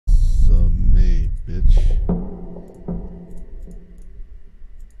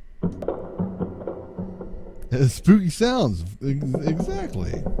Spooky sounds.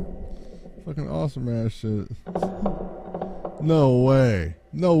 Exactly. Fucking awesome ass shit. No way.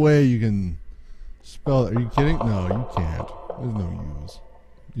 No way you can spell it. Are you kidding? No, you can't. There's no use.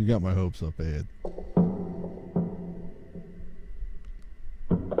 You got my hopes up, Ed.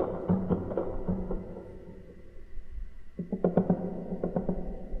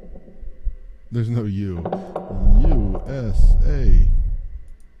 There's no U. USA.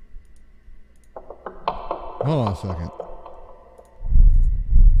 Hold on a second.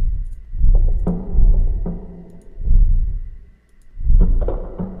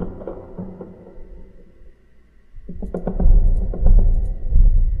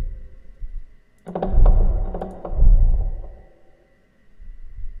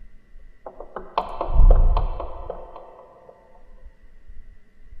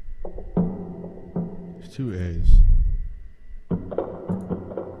 There's 2 A's.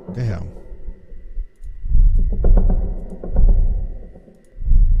 Damn.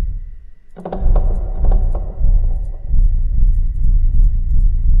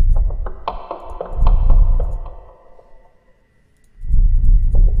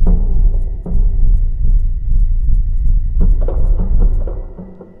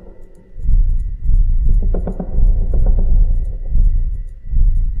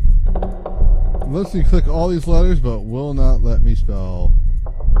 Lets me click all these letters, but will not let me spell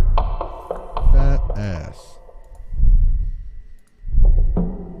fat ass.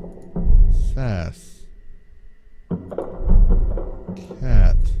 Sass.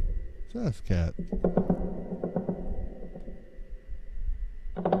 Cat. Sass cat.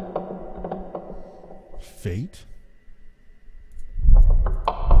 Fate.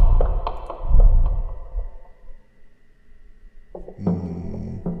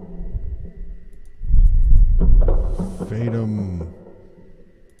 Fatum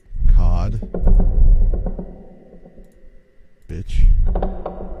Cod. Bitch.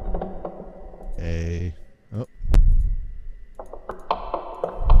 A. Oh.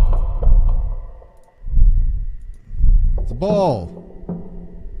 It's a ball.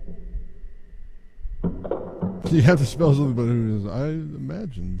 You have to spell something, but who is? I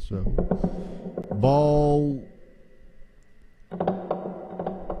imagine so. Ball.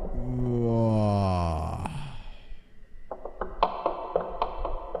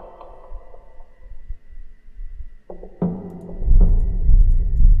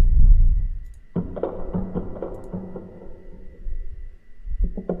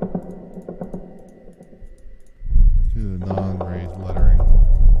 To the non-raised lettering.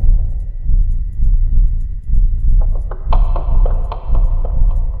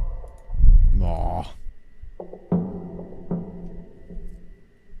 Aw.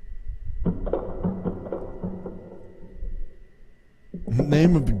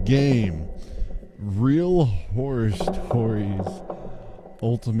 Name of the game: Real Horror Stories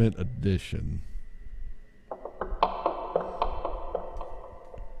Ultimate Edition.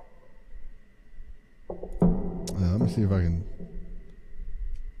 Let me see if I can.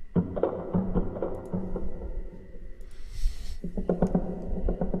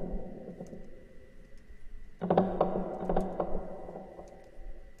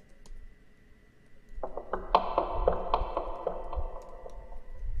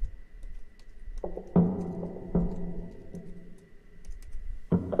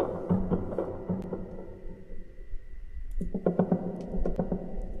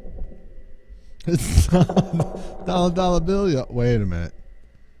 It's not dollar bill. Wait a minute.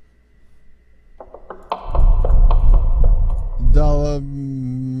 Dollar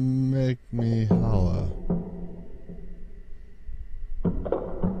make me holla.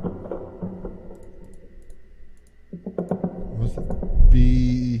 What's it?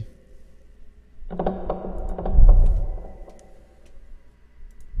 B.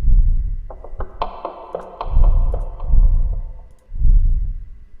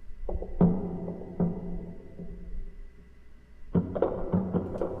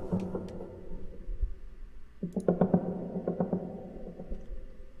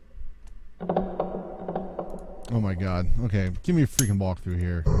 Oh my god. Okay, give me a freaking walkthrough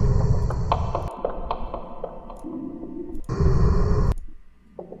here.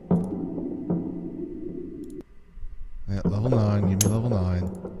 Yeah, level 9. Give me level 9.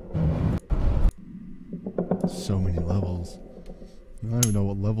 So many levels. I don't even know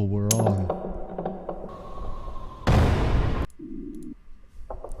what level we're on.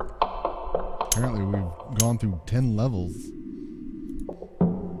 Apparently we've gone through 10 levels.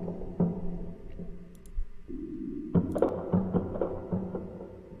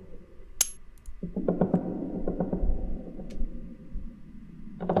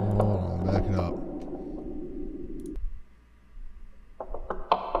 Hold on, back it up.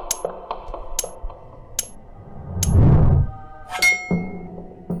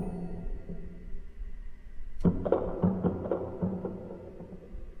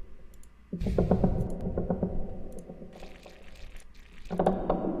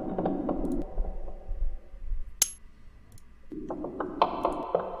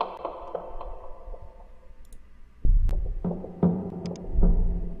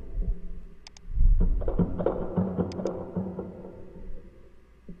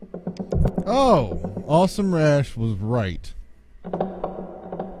 Oh, Awesome Rash was right.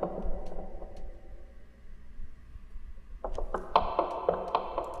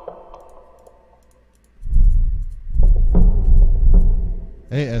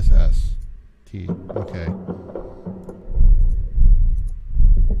 ASST. Okay.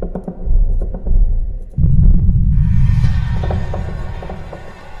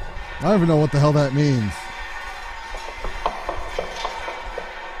 I don't even know what the hell that means.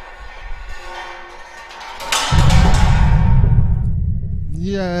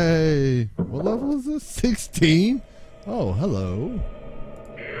 Yay! What level is this? 16? Oh, hello.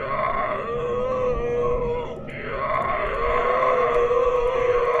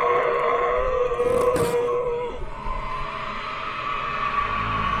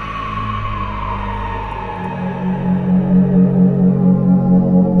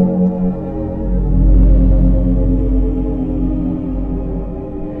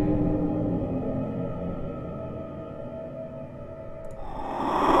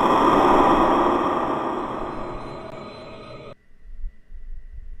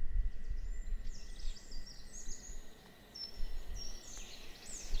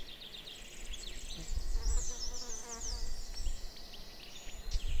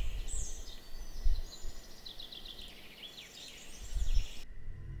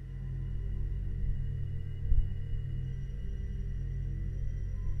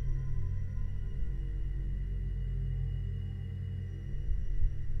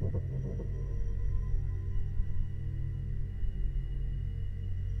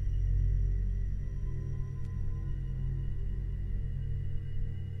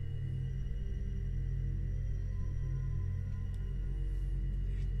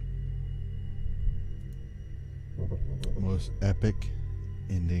 Most epic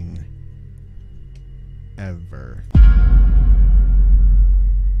ending ever.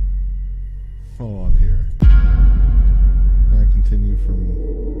 Hold on here. Can I continue from...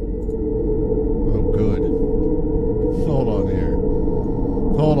 Oh, good. Hold on here.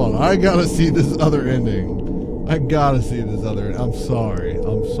 Hold on. I gotta see this other ending. I gotta see this other... I'm sorry.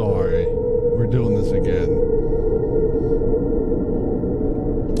 I'm sorry. We're doing this again.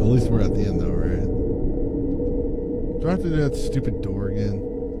 At least we're at the end, though, right? Do I have to do that stupid door again?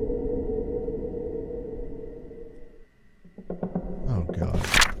 Oh, God.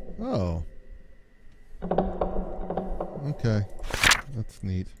 Oh. Okay. That's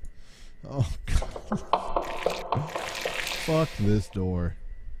neat. Oh, God. Fuck this door.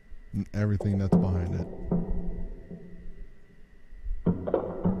 And everything that's behind it.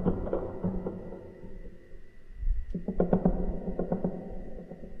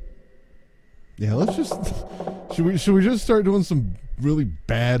 Yeah, let's just... Should we just start doing some really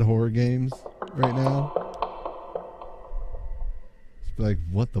bad horror games right now? Just be like,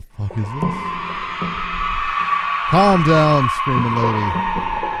 what the fuck is this? Calm down, screaming lady.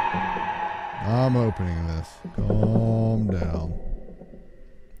 I'm opening this. Calm down.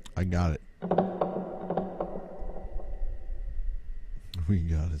 I got it. We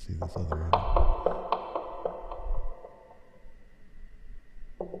gotta see this other end.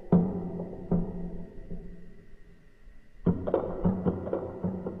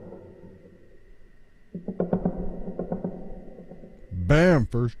 Bam!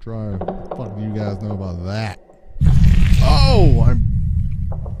 First try. What the fuck do you guys know about that? Oh! I'm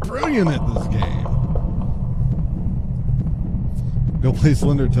brilliant at this game. Go play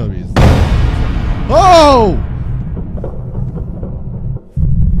Slender Tubbies. Oh!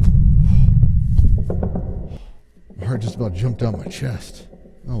 My heart just about jumped out my chest.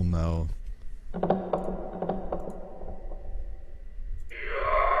 Oh no.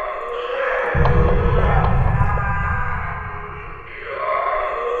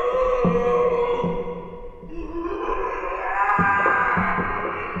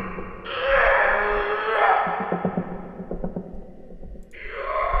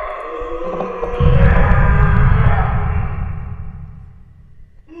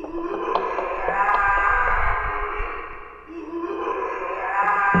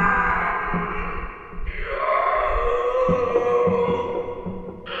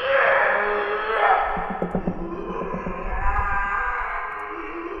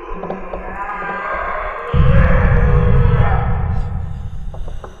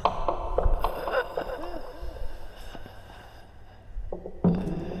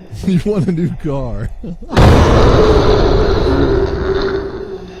 You want a new car.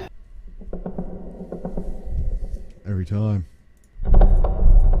 Every time.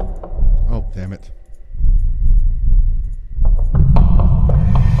 Oh, damn it.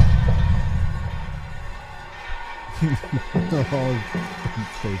 Oh,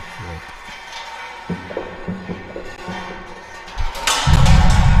 so shit.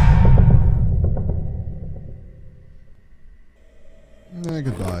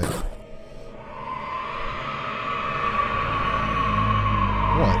 Goodbye.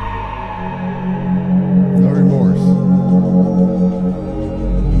 What? No remorse.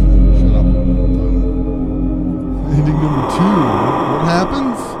 Shut up. Ending number 2. What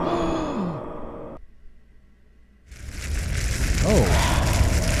happens? Oh.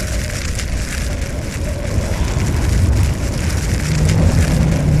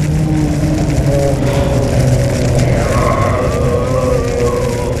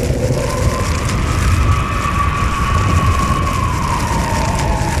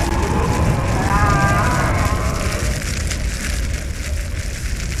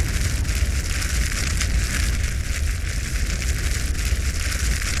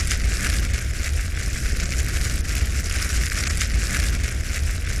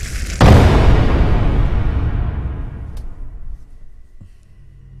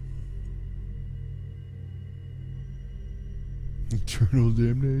 Eternal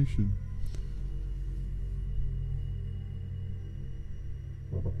damnation.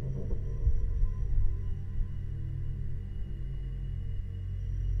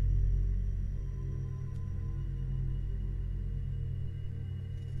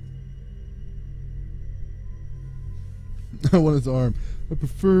 I want his arm. I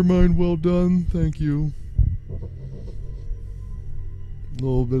prefer mine well done, thank you. A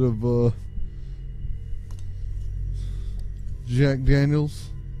little bit of Jack Daniels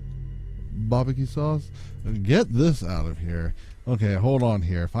barbecue sauce. Get this out of here. Okay, hold on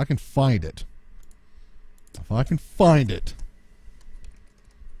here. If I can find it. If I can find it.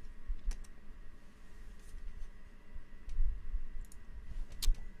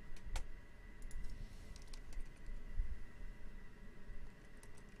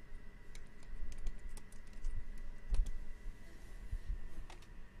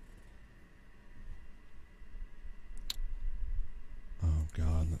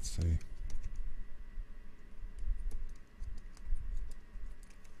 God, let's see.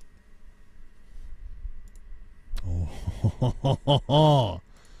 Oh,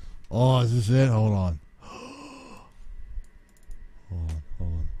 oh, is this it? Hold on. Hold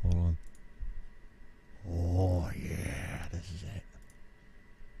on. Oh, yeah, this is it.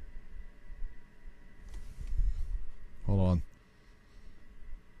 Hold on.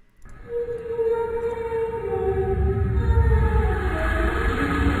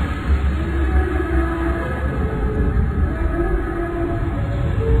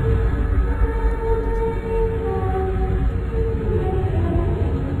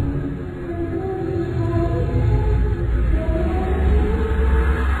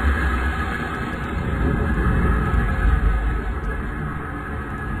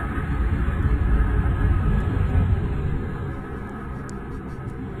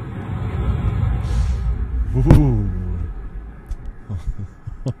 Ooh.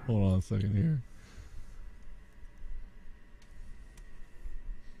 Hold on a second here.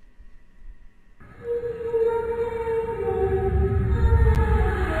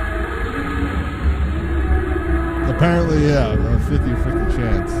 Apparently, yeah, a 50-50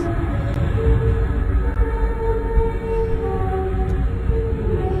 chance.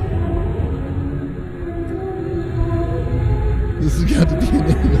 This has got to be an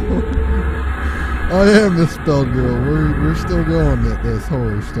angle. I am Misspelled Girl. We're still going at this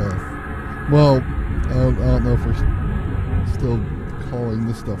horror stuff. Well, I don't know if we're still calling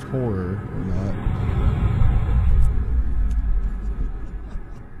this stuff horror or not.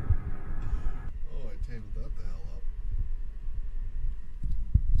 Oh, I tabled that the hell up.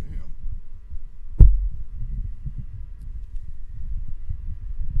 Damn.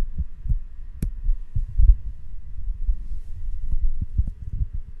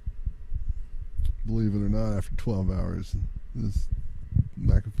 Believe it or not, after 12 hours, this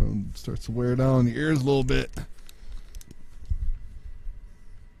microphone starts to wear down the ears a little bit.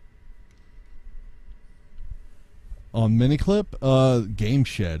 On Miniclip, Game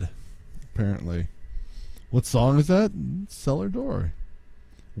Shed, apparently. What song is that? Cellar Door.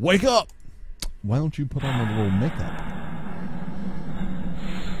 Wake up! Why don't you put on a little makeup?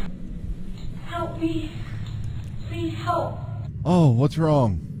 Help me. Please help. Oh, what's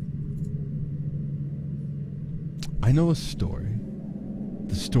wrong? I know a story.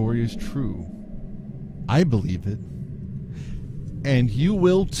 The story is true. I believe it. And you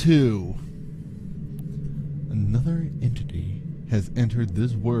will too. Another entity has entered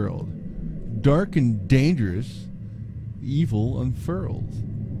this world. Dark and dangerous. Evil unfurls.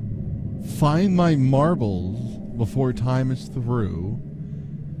 Find my marbles before time is through.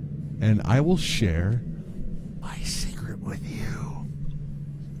 and I will share my secret with you.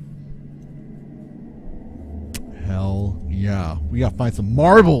 Hell yeah. We gotta find some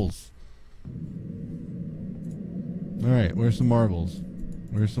marbles. Alright, where's some marbles?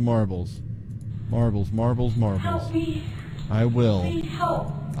 Where's some marbles? Marbles, marbles, marbles. Help me. I will. Please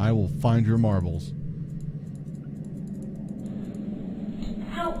help. I will find your marbles.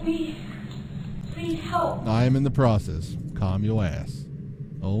 Help me. Please help. I am in the process. Calm your ass.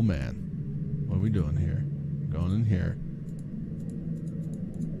 Oh man. What are we doing here? Going in here.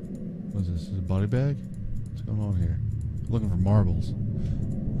 What's this? Is it a body bag? What's going on here? Looking for marbles.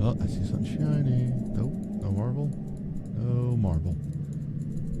 Oh, I see something shiny. Nope. No marble. No marble.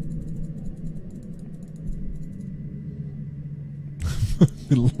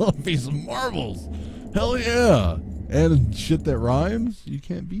 I love me some marbles. Hell yeah. And shit that rhymes. You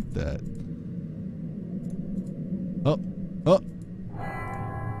can't beat that. Oh. Oh.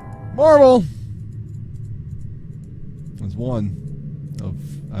 Marble. There's one of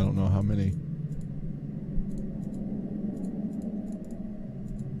I don't know how many.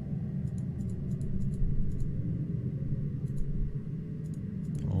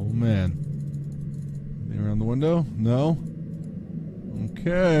 Oh man. Anything around the window? No?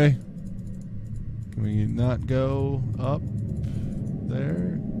 Okay. Can we not go up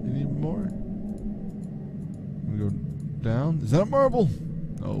there anymore? Can we go down? Is that a marble?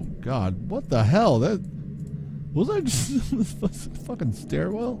 Oh god, what the hell? That was I just in this fucking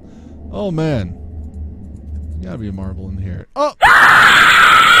stairwell? Oh man. There's gotta be a marble in here. Oh!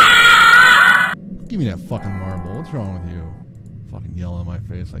 Give me that fucking marble. What's wrong with you? Fucking yelling in my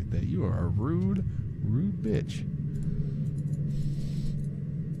face like that. You are a rude, rude bitch.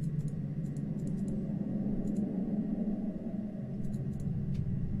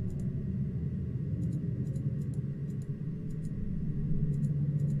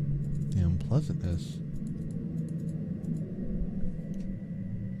 The unpleasantness.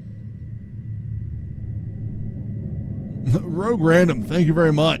 Rogue Random, thank you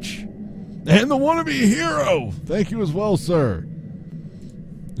very much. And the wannabe hero, thank you as well, sir.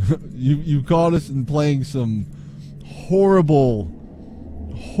 you caught us in playing some horrible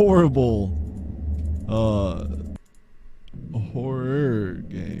horror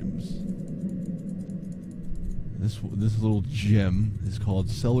games. This little gem is called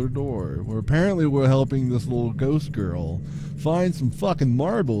Cellar Door, where apparently we're helping this little ghost girl find some fucking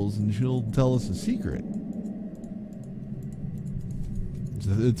marbles, and she'll tell us a secret.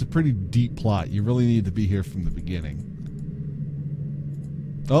 It's a pretty deep plot. You really need to be here from the beginning.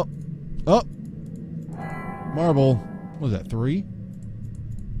 Oh, oh, marble. What was that? 3?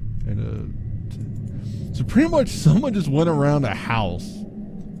 And so pretty much someone just went around a house,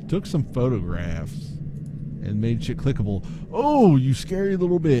 took some photographs, and made shit clickable. Oh, you scary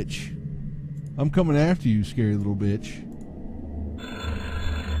little bitch! I'm coming after you, scary little bitch.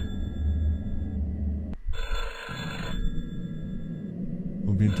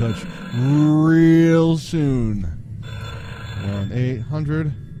 We'll be in touch real soon.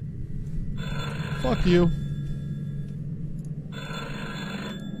 1-800. Fuck you.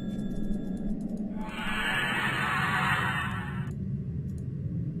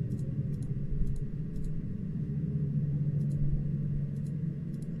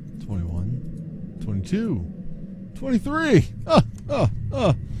 Two, 23.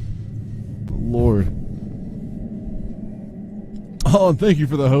 Lord. Oh, and thank you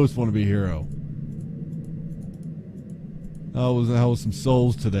for the host, wannabe hero. How was some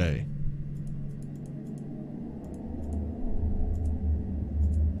souls today?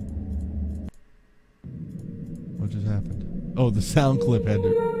 What just happened? Oh, the sound clip had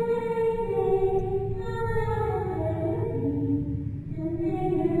to.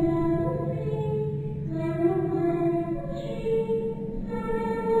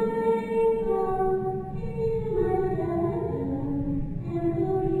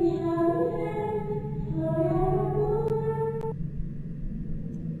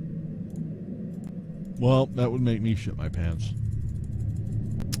 Well, that would make me shit my pants.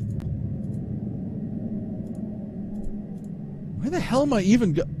 Where the hell am I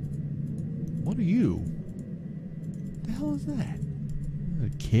even go? What are you? What the hell is that? A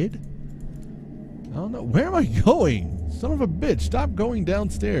kid? I don't know. Where am I going? Son of a bitch, stop going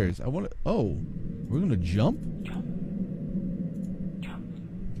downstairs. I want to... Oh, we're going to jump? Jump. Jump.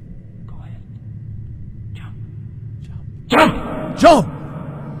 Go ahead. Jump. Jump. Jump! Jump!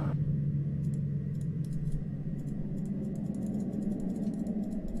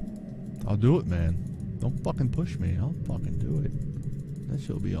 I'll do it, man. Don't fucking push me. I'll fucking do it. That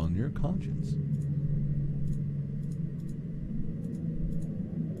shall be on your conscience.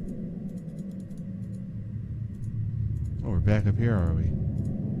 back up here, are we?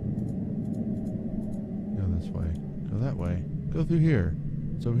 Go this way. Go that way. Go through here.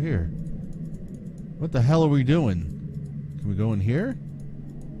 It's over here. What the hell are we doing? Can we go in here?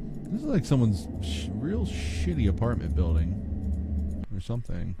 This is like someone's real shitty apartment building. Or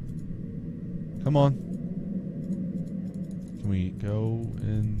something. Come on. Can we go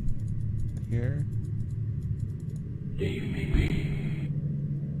in here? Leave me be.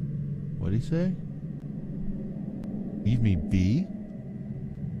 What'd he say? Leave me be?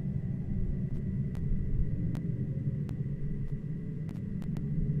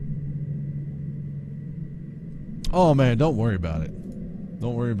 Oh man, don't worry about it.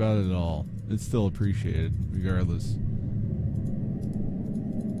 Don't worry about it at all. It's still appreciated, regardless.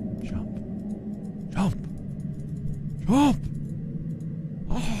 Jump. Jump! Jump!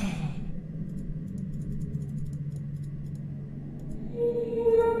 Oh.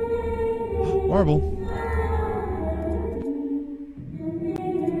 Marble.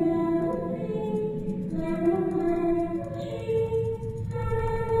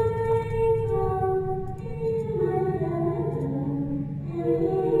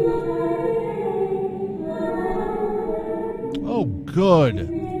 Oh, good.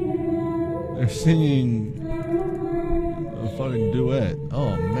 They're singing a fucking duet.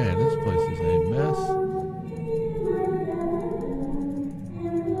 Oh man, this place is a mess.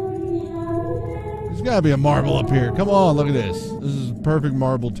 There's gotta be a marble up here. Come on, look at this. This is perfect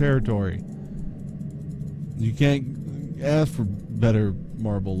marble territory. You can't ask for better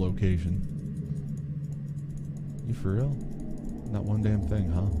marble location. You for real? Not one damn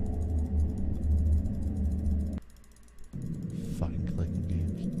thing, huh? Fucking clicking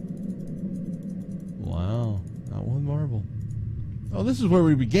games. Wow, not one marble. Oh, this is where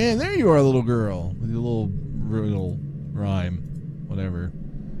we began. There you are, little girl, with your little riddle rhyme, whatever.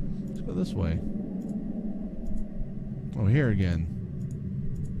 Let's go this way. Oh, here again.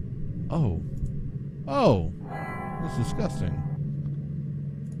 Oh, oh, that's disgusting.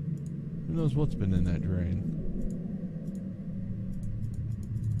 Who knows what's been in that drain?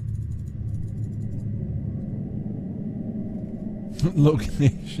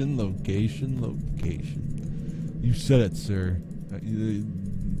 Location, location, location. You said it, sir.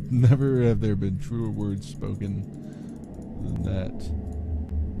 Never have there been truer words spoken than that.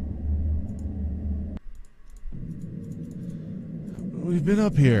 We've been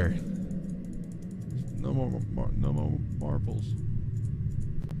up here. No more marbles.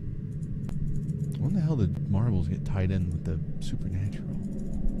 When the hell did marbles get tied in with the supernatural?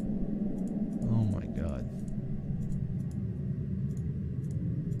 Oh my god.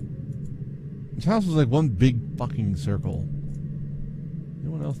 This house was like one big fucking circle.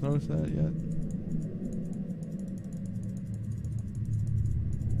 Anyone else notice that yet?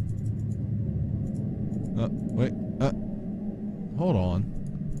 Wait. Hold on.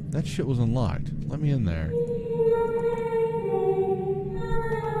 That shit was unlocked. Let me in there.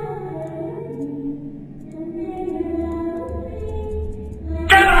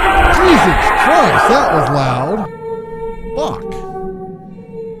 Jesus Christ, that was loud. Fuck.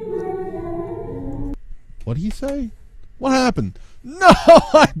 What'd he say? What happened? No,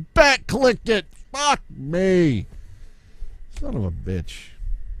 I back-clicked it. Fuck me. Son of a bitch.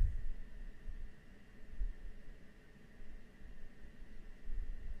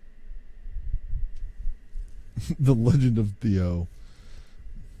 The Legend of Theo.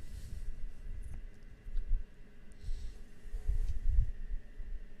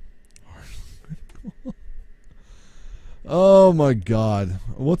 Oh my god.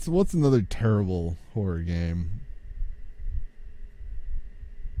 What's another terrible horror game?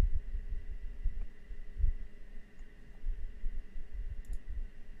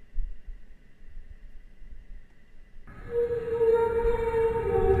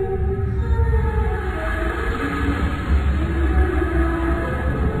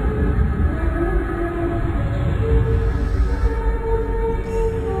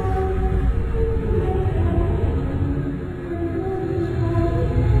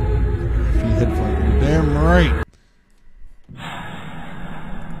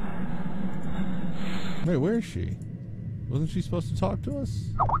 Wait, where is she? Wasn't she supposed to talk to us?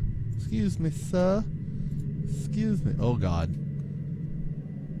 Excuse me, sir. Excuse me. Oh, God.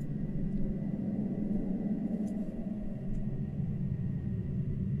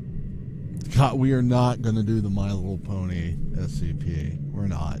 God, we are not going to do the My Little Pony SCP. We're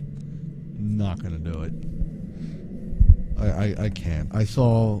not. Not going to do it. I can't. I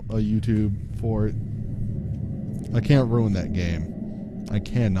saw a YouTube for it. I can't ruin that game. I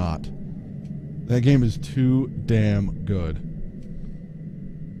cannot. That game is too damn good.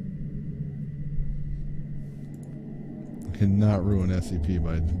 cannot ruin SCP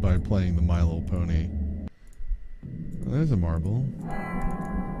by playing the My Little Pony. Oh, there's a marble.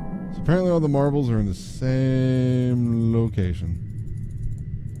 So apparently all the marbles are in the same location,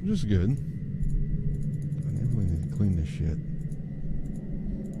 which is good. I really need to clean this shit.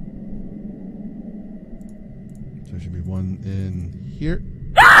 So there should be one in here.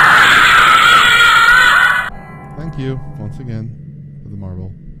 Thank you once again for the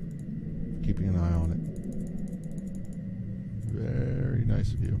marble. Keeping an eye on it. Very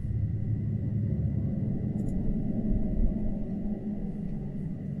nice of you.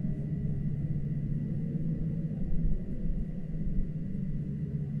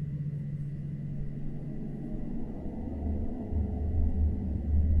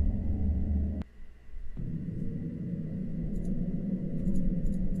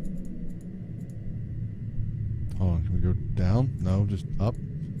 Hold on, can we go down? No, just up.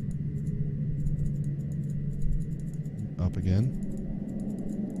 Up again.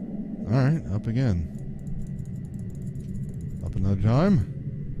 Alright, up again. Up another time.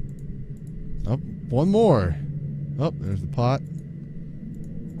 Up one more. Up, there's the pot.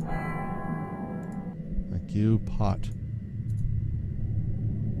 Thank you, pot.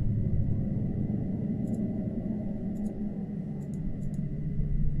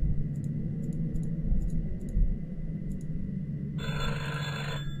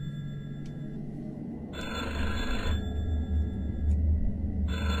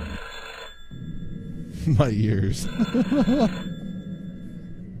 My ears.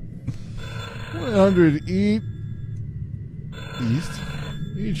 100 eat. East.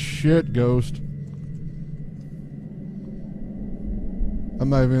 Eat shit, ghost. I'm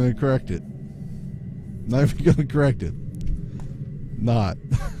not even gonna correct it. Not even gonna correct it. Not.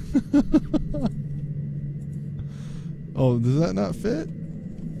 Oh, does that not fit?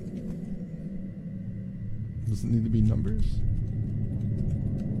 Does it need to be numbers?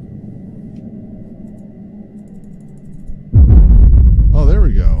 Oh, there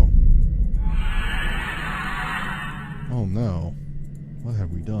we go. Oh no. What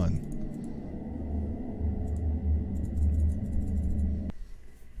have we done?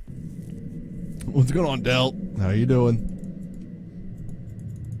 What's going on, Del? How you doing?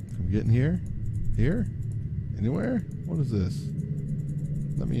 Can we get in here? Here? Anywhere? What is this?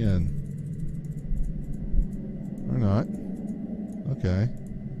 Let me in. Or not. Okay.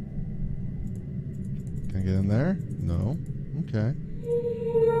 Can I get in there? No. Okay.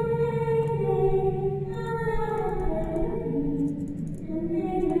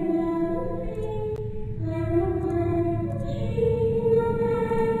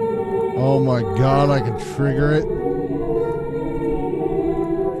 Oh my god, I can trigger it.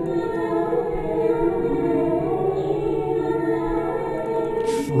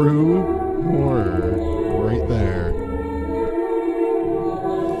 True horror right there.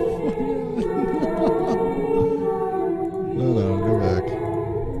 No, go back.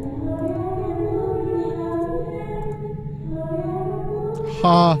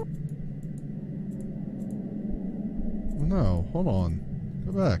 Ha! No, hold on.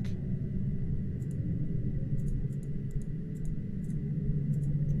 Go back.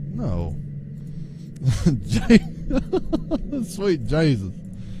 No. Sweet Jesus.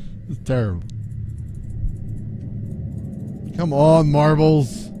 This is terrible. Come on,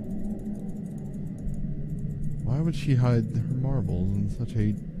 marbles. Why would she hide her marbles in such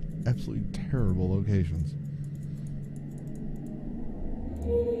a absolutely terrible locations?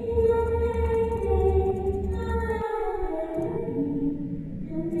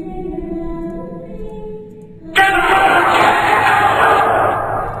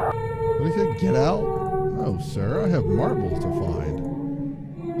 What did he say? Get out? No, sir. I have marbles to find.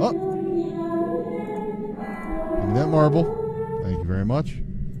 Oh! Give me that marble. Thank you very much.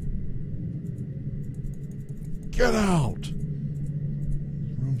 Get out! This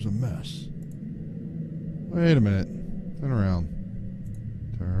room's a mess. Wait a minute. Turn around.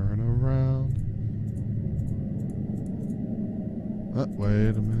 Turn around.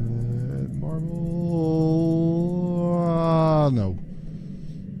 Wait a minute. Marble. No.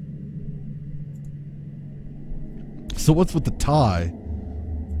 So what's with the tie?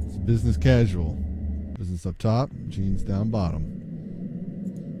 It's business casual. Business up top, jeans down bottom.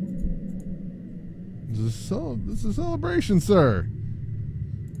 This is a celebration, sir.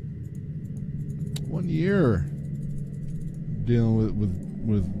 1 year dealing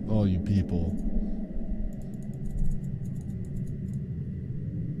with all you people.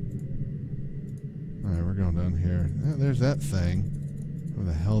 All right, we're going down here. There's that thing. What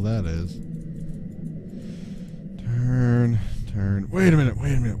the hell that is? Turn. Wait a minute.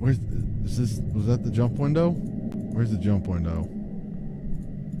 Was that the jump window? Where's the jump window?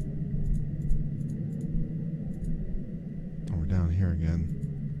 Oh, we're down here again.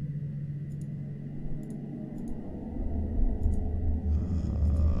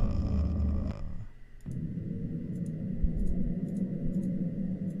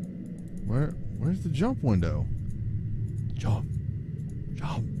 Where's the jump window? Jump.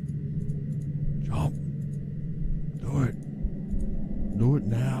 Jump. Jump. Do it. Do it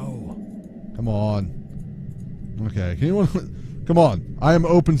now. Come on. Okay. Can anyone... Come on. I am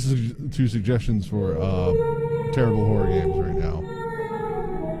open to suggestions for terrible horror games right now.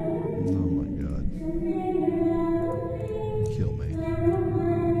 Oh my god. Kill me.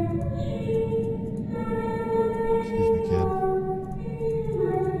 Excuse me, kid.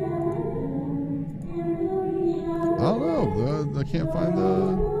 I don't know. I can't find the...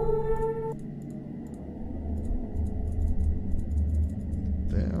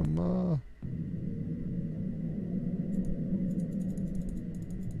 Damn,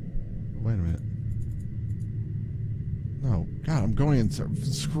 wait a minute. No. God, I'm going in...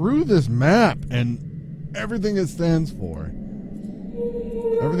 Screw this map and everything it stands for.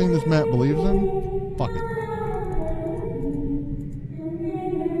 Everything this map believes in? Fuck it.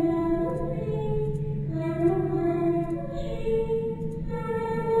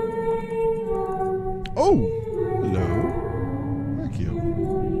 Oh! Hello. Thank you.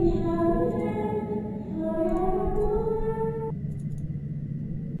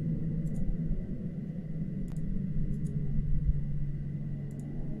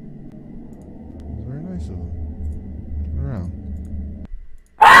 It's very nice of them. Turn around.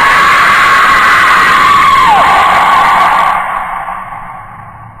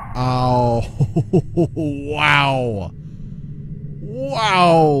 Ow. Wow.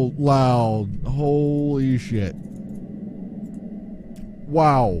 Wow, loud. Holy shit.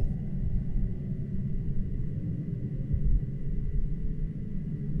 Wow.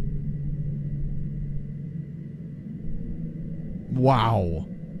 Wow.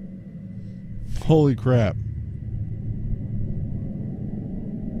 Holy crap.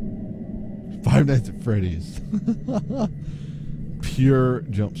 Five Nights at Freddy's. Pure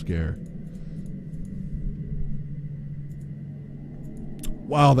jump scare.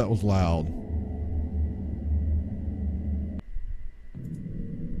 Wow, that was loud.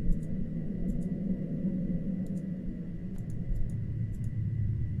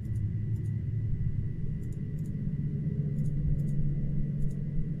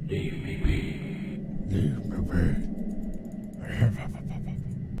 Leave me be. Leave me be.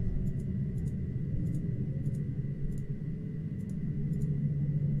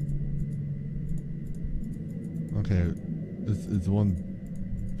 Okay, it's one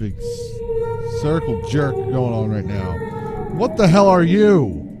big circle jerk going on right now. What the hell are you?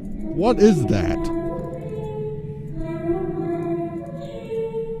 What is that?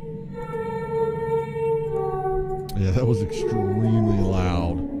 Yeah, that was extremely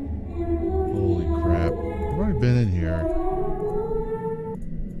loud. Holy crap. I've already been in here.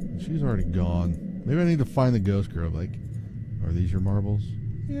 She's already gone. Maybe I need to find the ghost girl. Like, are these your marbles?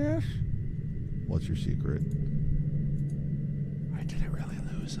 Yes. What's your secret? I didn't really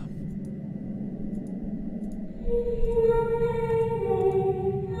lose them.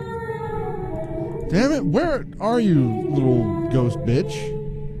 Damn it, where are you, little ghost bitch?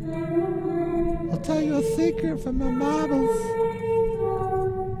 I'll tell you a secret from my marbles.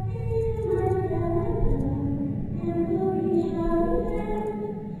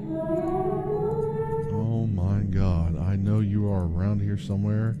 Oh my god, I know you are around here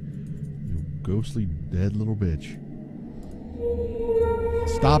somewhere. You ghostly dead little bitch.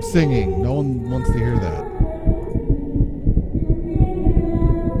 Stop singing. No one wants to hear that.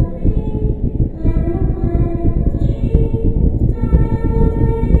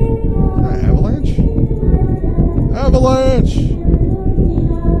 Avalanche? Avalanche!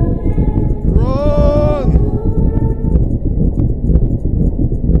 Run!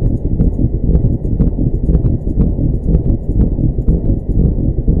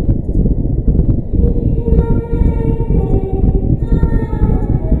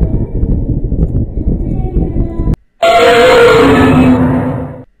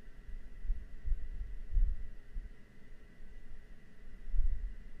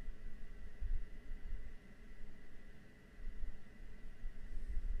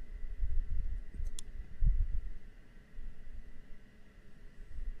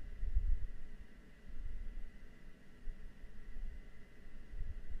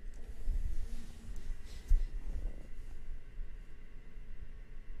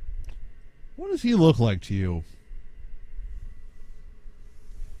 What does he look like to you?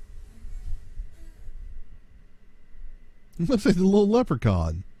 Looks like the little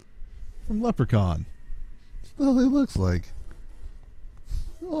leprechaun from Leprechaun. That's what he looks like.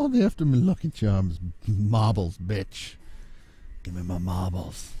 All they after me Lucky Charms marbles, bitch. Give me my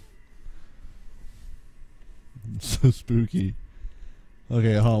marbles. So spooky.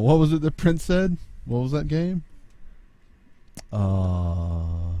 Okay, what was it that Prince said? What was that game?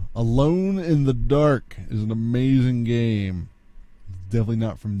 Alone in the Dark is an amazing game. Definitely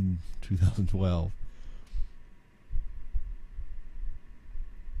not from 2012.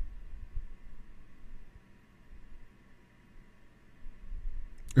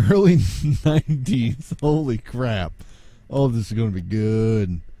 Early 90s. Holy crap. Oh, this is going to be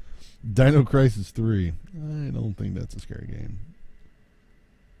good. Dino Crisis 3. I don't think that's a scary game.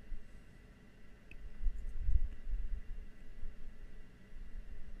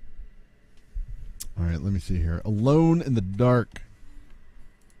 All right, let me see here. Alone in the Dark.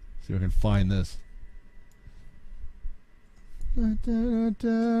 See if I can find this.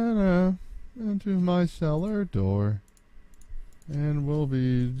 Into my cellar door. And we'll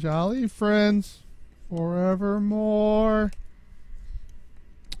be jolly friends forevermore.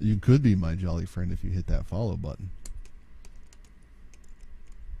 You could be my jolly friend if you hit that follow button.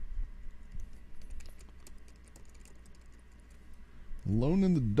 Alone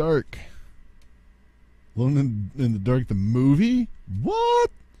in the Dark. Alone in the Dark, the movie?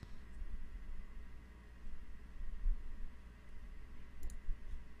 What?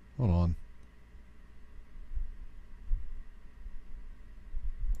 Hold on.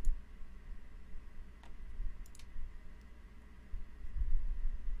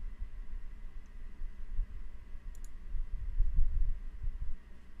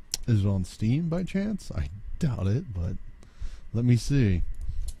 Is it on Steam by chance? I doubt it, but let me see.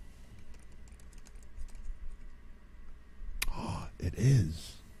 Oh, it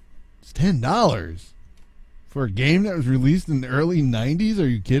is. It's $10 for a game that was released in the early 90s. Are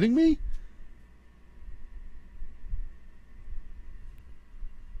you kidding me?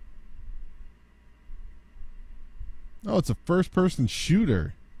 Oh, it's a first-person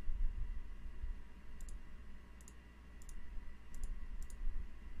shooter.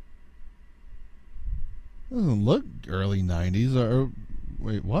 Doesn't look early 90s. Or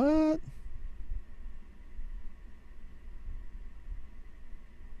wait, what?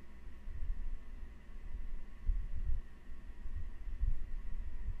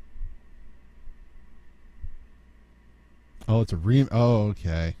 Oh, it's a oh,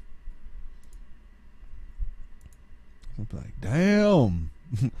 okay. I'm like, damn.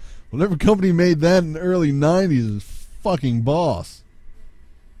 Whatever company made that in the early 90s is fucking boss.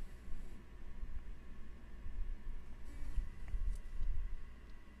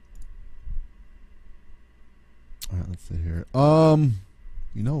 Alright, let's see here.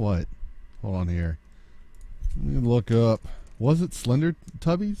 You know what? Hold on here. Let me look up. Was it Slender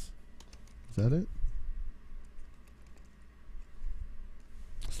Tubbies? Is that it?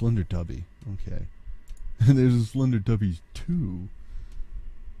 Slender Tubby. Okay. And there's a Slender Tubbies 2.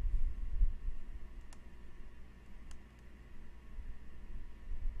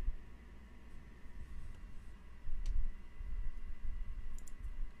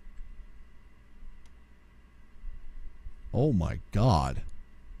 Oh my God.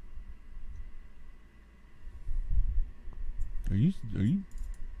 Are you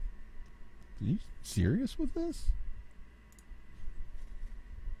serious with this?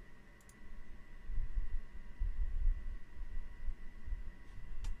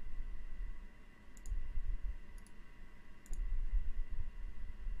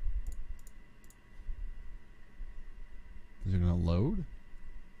 Is it gonna load?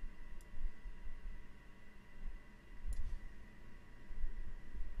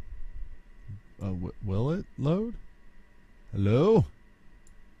 Will it load? Hello?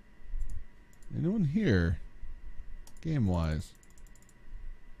 Anyone here? Game-wise.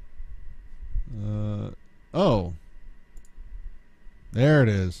 Oh. There it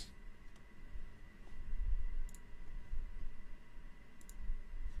is.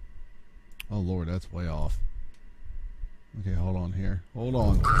 Oh, Lord, that's way off. Okay, hold on here. Hold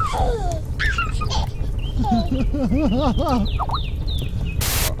on.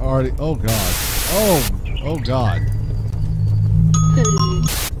 Already. Oh, God. Oh, God.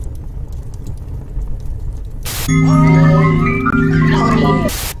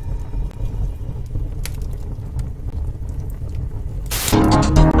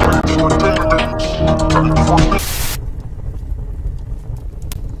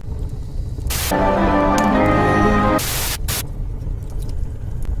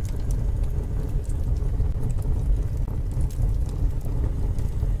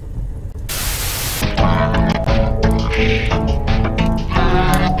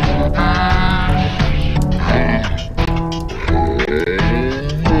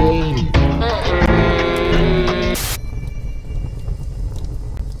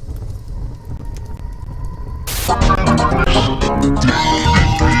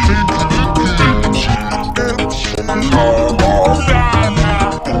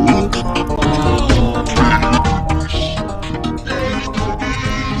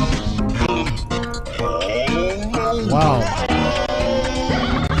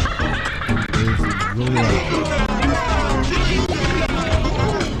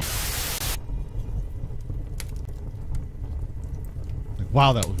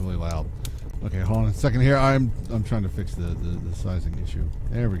 Wow, that was really loud. Okay, hold on a second here. I'm trying to fix the sizing issue.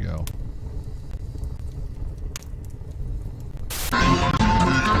 There we go.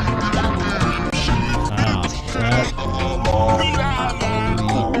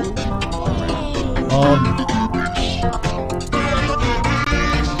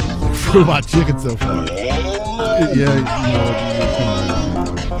 Robot chicken so far. Yeah, you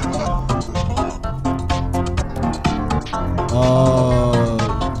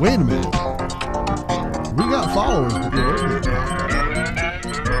know, wait a minute. We got followers, but they're over which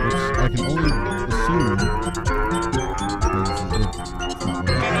I can only assume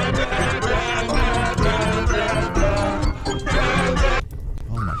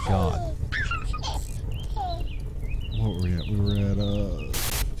oh my god. What were we at? We were at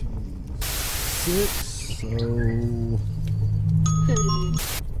 6, so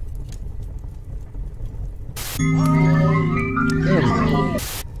there we go.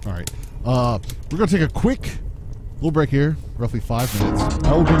 Alright. We're gonna take a quick little break here, roughly 5 minutes.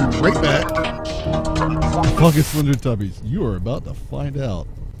 I will be right back. Fucking Slender Tubbies. You are about to find out.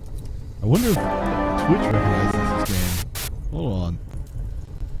 I wonder if Twitch recognizes this game. Hold on.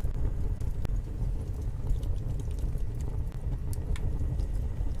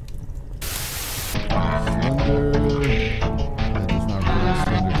 That is not really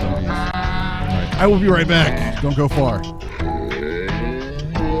Slender Tubbies. Alright, I will be right back. Don't go far.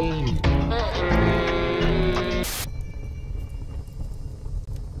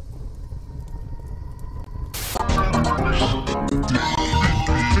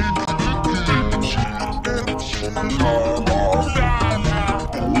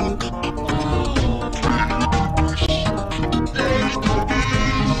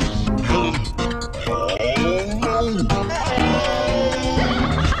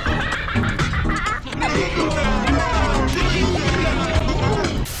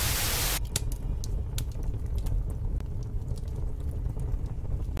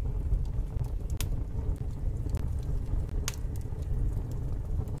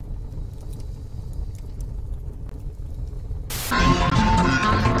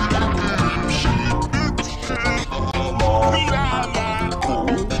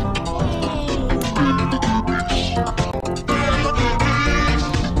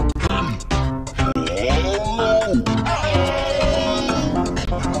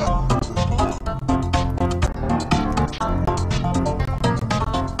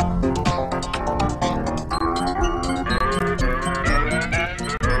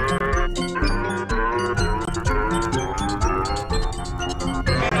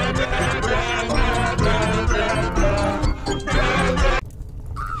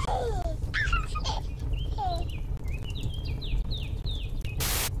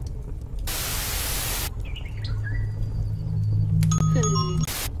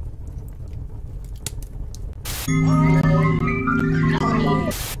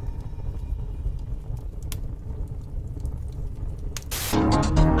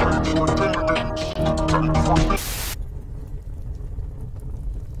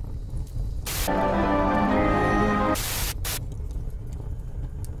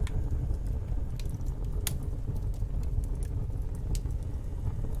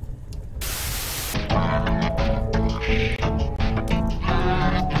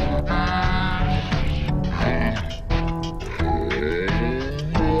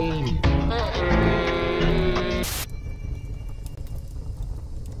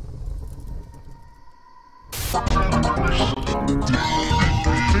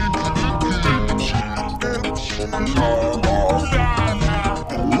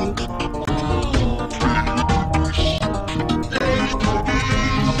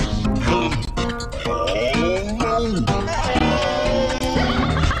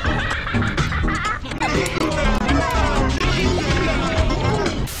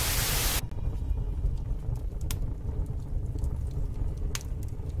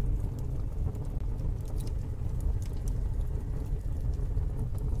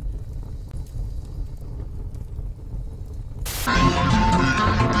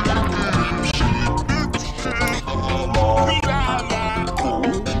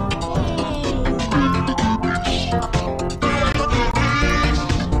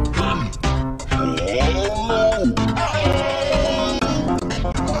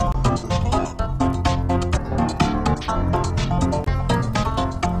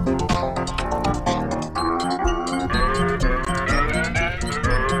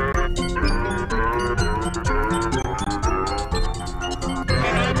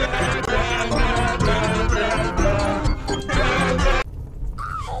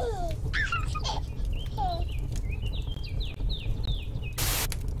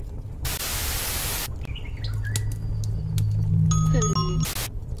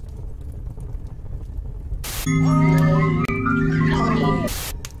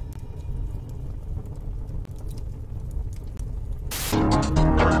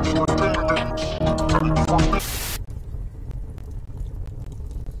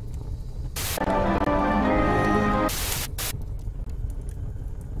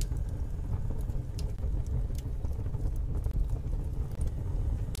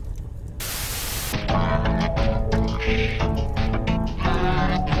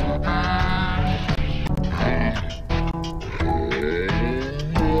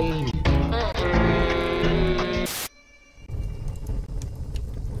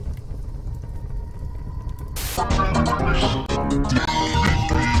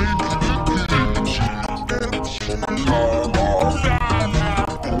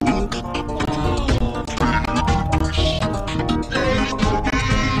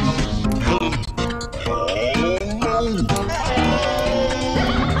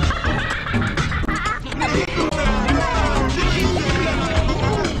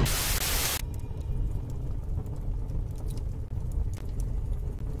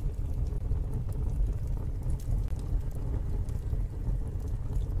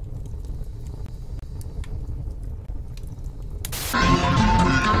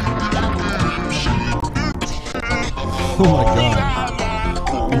 Oh my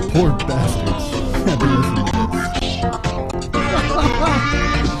god. You poor bastards. Had to listen to this.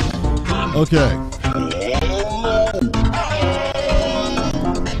 Okay.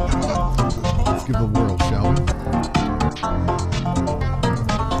 Let's give it a whirl, shall we?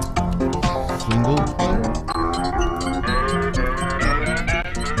 Single player?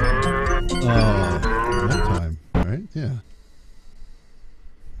 That time, right? Yeah.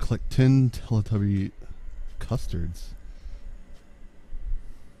 Collect 10 Teletubby custards.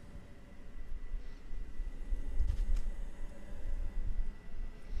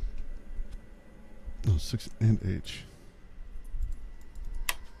 Oh, 6 and H.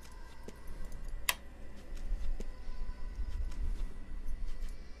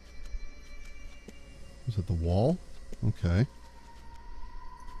 Is it the wall? Okay.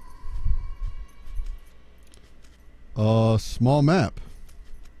 Small map.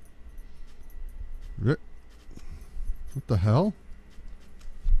 What the hell?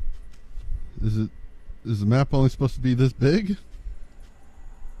 Is the map only supposed to be this big?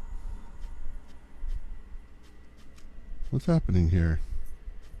 What's happening here?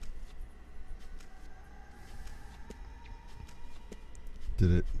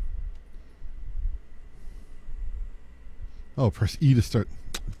 Did it? Oh, press E to start.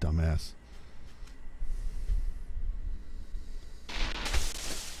 Dumbass.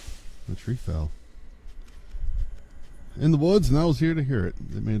 The tree fell. In the woods, and I was here to hear it.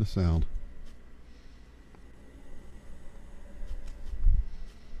 It made a sound.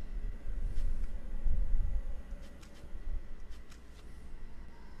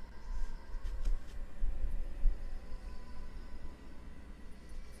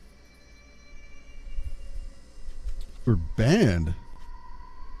 We're banned.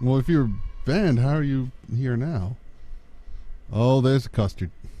 Well, if you're banned, how are you here now? Oh, there's a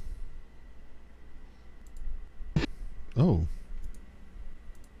custard. Oh.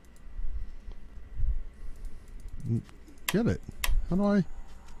 Get it. How do I?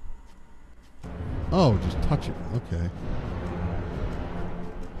 Oh, just touch it. Okay.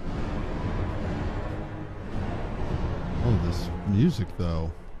 Oh, this music,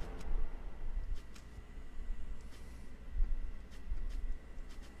 though.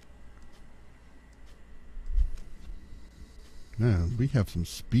 Man, we have some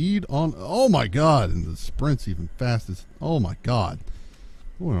speed on. Oh my god, and the sprint's even fastest. Oh my god.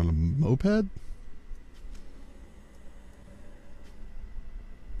 We're on a moped?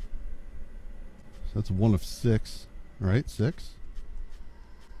 So that's one of 6, right? 6?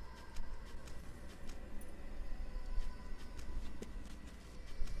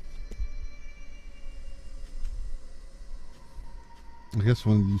 I guess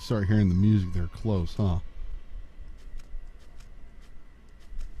when you start hearing the music, they're close, huh?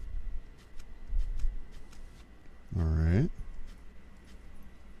 Alright.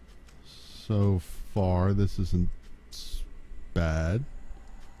 So far, this isn't bad.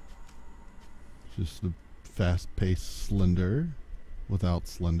 Just the fast-paced Slender without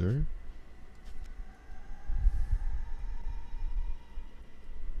Slender.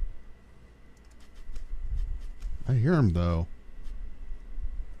 I hear him, though.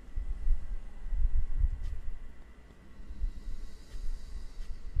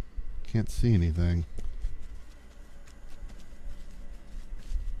 Can't see anything.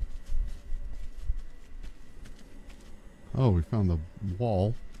 Oh, we found the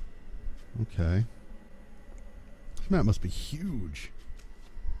wall. Okay. map must be huge.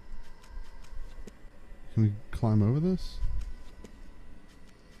 Can we climb over this?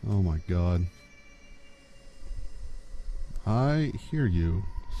 Oh my god. I hear you,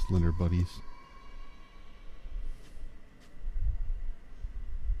 slender buddies.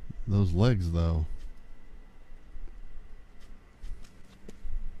 Those legs, though.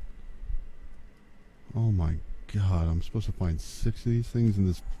 Oh my god, I'm supposed to find 6 of these things in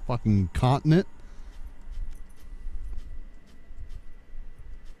this fucking continent?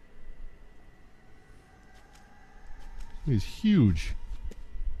 He's huge.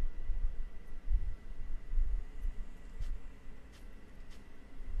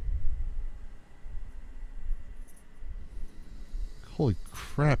 Holy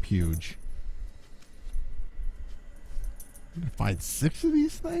crap, huge. I'm gonna find 6 of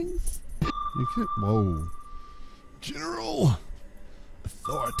these things? You can't. Whoa. General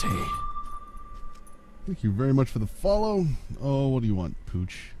authority. Thank you very much for the follow. Oh, what do you want,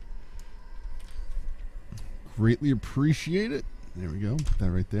 Pooch? Greatly appreciate it. There we go. Put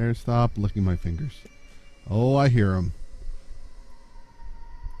that right there. Stop licking my fingers. Oh, I hear him.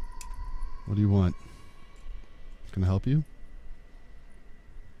 What do you want? Can I help you?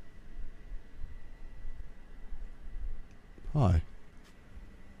 Hi.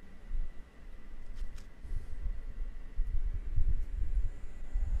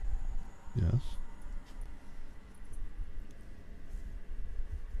 Yes.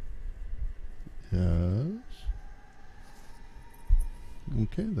 Yes.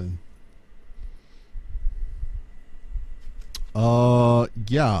 Okay then.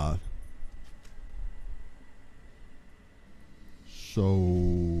 Yeah.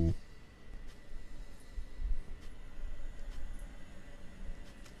 So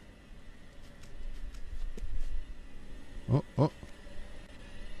oh.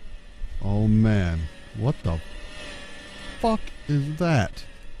 Oh man. What the fuck is that?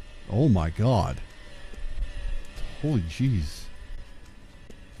 Oh my god. Holy jeez.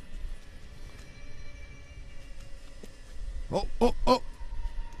 Oh.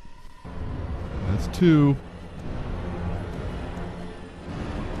 That's 2.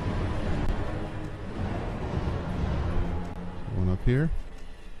 One up here.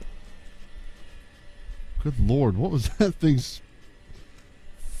 Good lord, what was that thing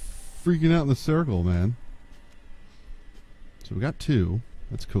freaking out in the circle, man? So we got 2.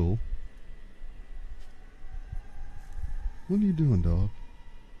 That's cool. What are you doing, dog?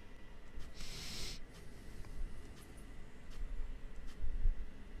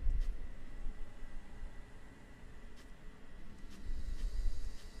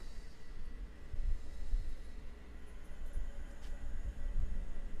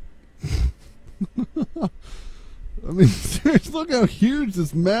 I mean, seriously, look how huge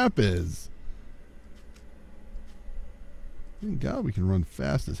this map is. Thank God we can run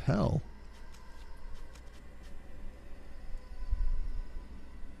fast as hell.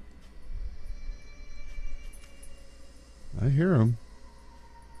 I hear him.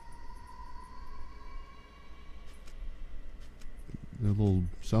 A little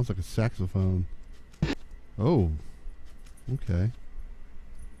sounds like a saxophone. Oh, okay.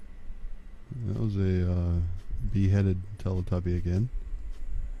 That was a beheaded Teletubby again.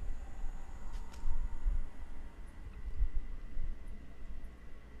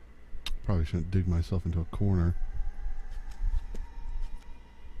 Probably shouldn't dig myself into a corner.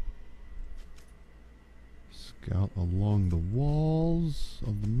 Scout along the walls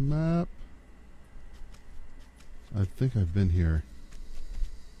of the map. I think I've been here.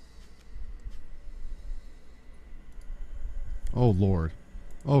 Oh Lord.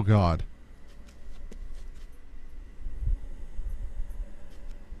 Oh God.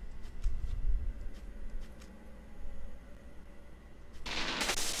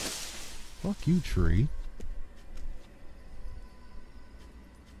 Fuck you, tree.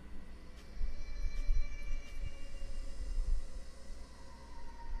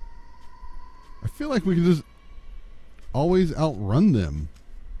 I feel like we can just always outrun them.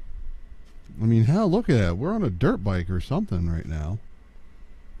 I mean, hell, look at that. We're on a dirt bike or something right now.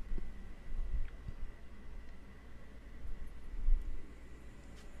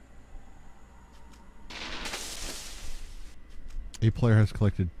 A player has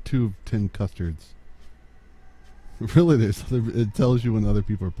collected 2 of 10 custards. Really, it tells you when other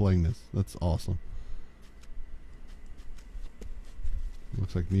people are playing this. That's awesome.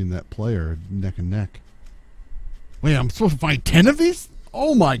 Looks like me and that player are neck and neck. Wait, I'm supposed to find 10 of these?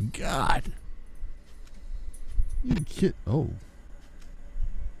 Oh my God. You kid. Oh.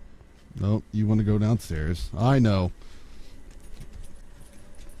 Nope, you want to go downstairs. I know.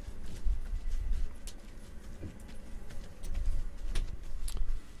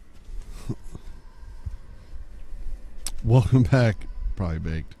 Welcome back. Probably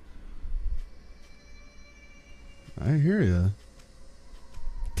baked. I hear ya.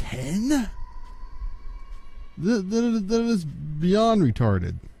 10? That is beyond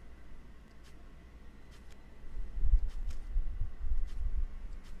retarded.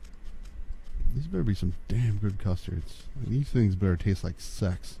 These better be some damn good custards. These things better taste like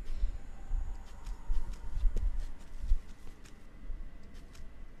sex.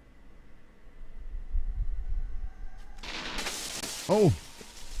 Oh!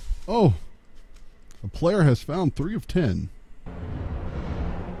 Oh! A player has found 3 of 10.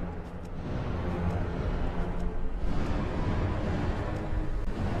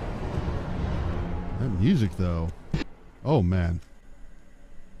 That music, though. Oh, man.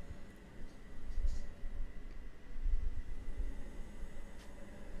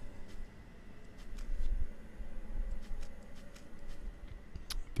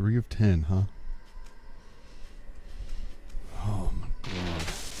 Three of 10, huh? Oh, my God.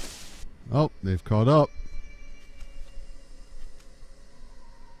 Oh, they've caught up.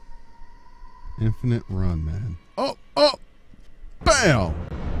 Infinite run, man. Oh, oh! Bam!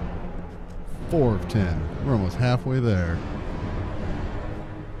 4 of 10. We're almost halfway there.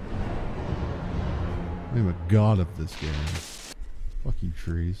 I am a god of this game. Fuck you,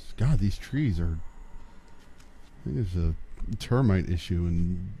 trees. God, these trees are... I think there's a termite issue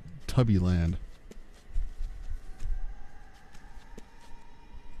in Tubby Land.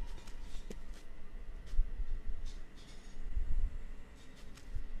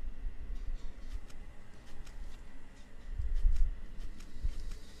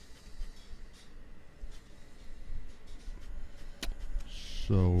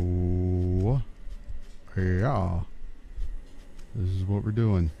 So, yeah, this is what we're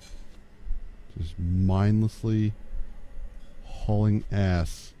doing. Just mindlessly hauling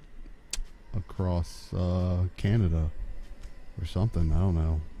ass across Canada or something. I don't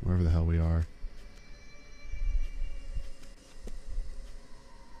know, wherever the hell we are.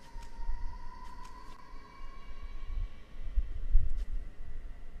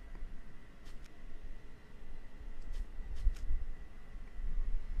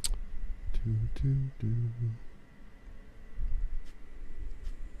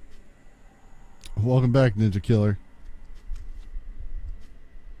 Welcome back, Ninja Killer.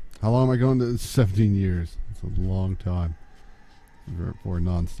 How long am I going to? 17 years. That's a long time for a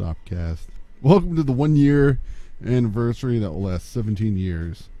non-stop cast. Welcome to the 1 year anniversary that will last 17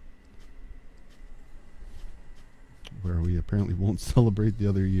 years. Where we apparently won't celebrate the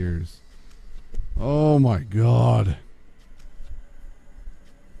other years. Oh my God.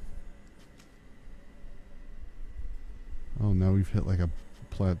 Oh, now we've hit like a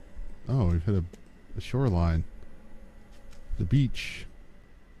oh, we've hit a shoreline. The beach.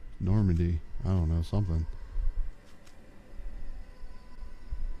 Normandy. I don't know, something.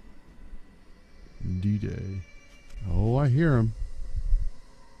 D-Day. Oh, I hear him.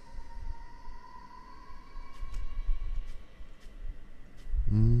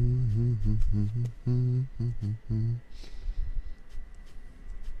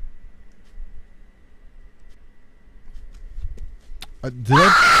 Did I?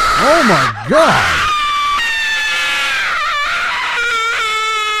 Oh my God!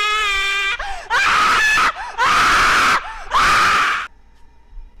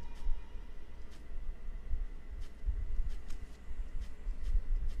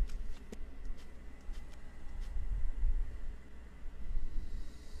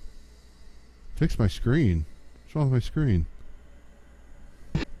 Fix my screen. What's wrong with my screen?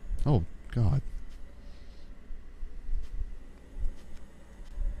 Oh God.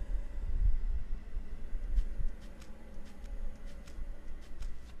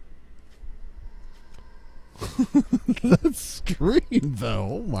 That screen, though.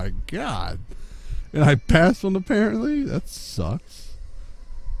 Oh my God. And I passed one apparently? That sucks.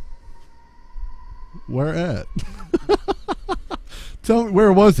 Where at? Tell me,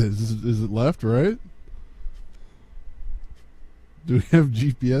 where was it? Is it left, right? Do we have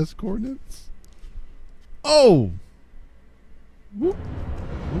GPS coordinates? Oh! Whoop.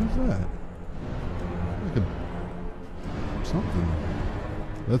 What is that? Like a something.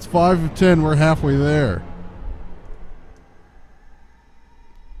 That's 5 of 10. We're halfway there.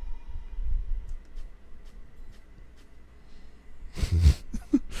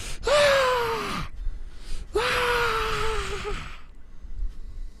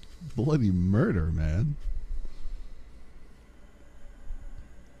 Bloody murder, man.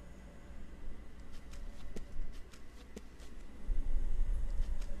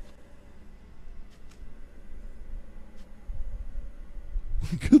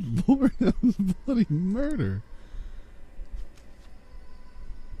 Good Lord, that was bloody murder.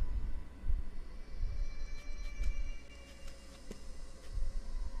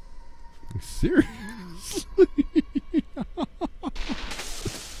 Seriously?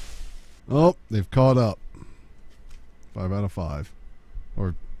 Oh, they've caught up. 5 out of 5.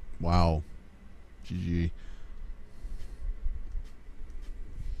 Or, wow. GG.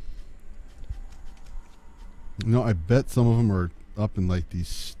 No, I bet some of them are up in like these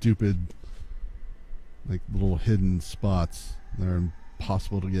stupid, like little hidden spots that are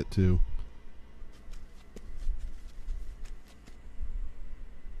impossible to get to.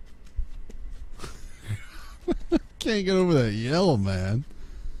 Can't get over that yell, man.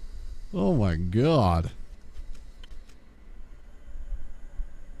 Oh my god.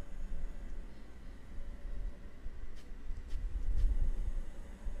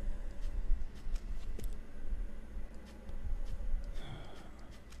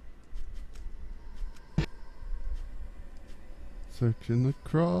 Searching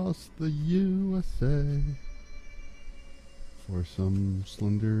across the USA for some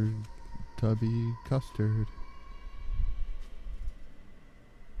slender, tubby custard.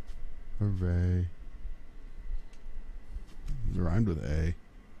 Hooray. It rhymed with A.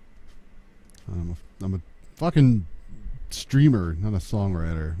 I'm a fucking streamer, not a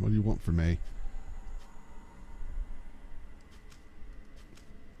songwriter. What do you want from me?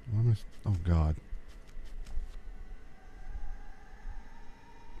 Why am I, oh god.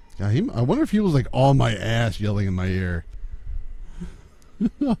 Yeah, I wonder if he was like on my ass yelling in my ear.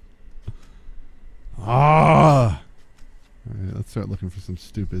 Ah! Alright, let's start looking for some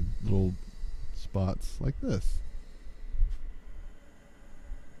stupid little spots like this.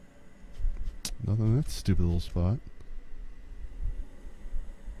 Nothing in that stupid little spot.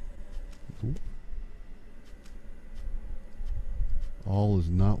 Ooh. All is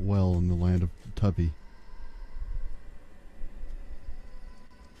not well in the land of Tubby.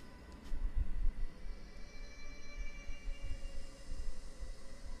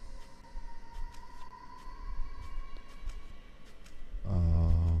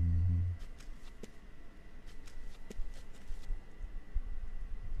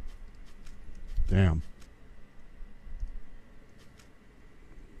 Damn.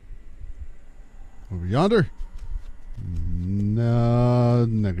 Over yonder? No,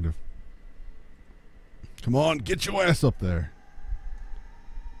 negative. Come on, get your ass up there.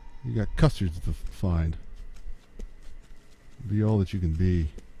 You got custards to find. Be all that you can be.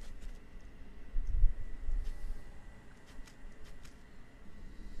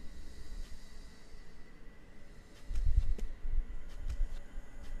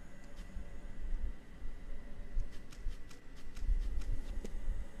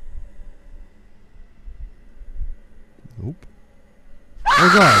 Nope.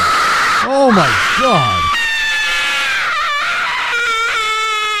 Oh god. Oh my god.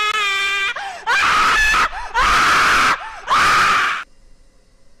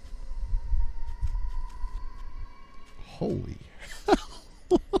 Holy hell.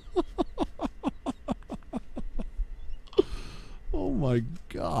 Oh my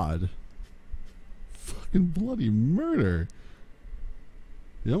god. Fucking bloody murder.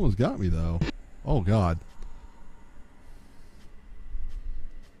 He almost got me though. Oh god.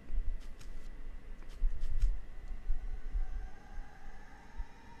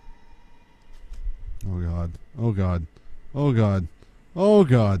 Oh god. Oh god. Oh god. Oh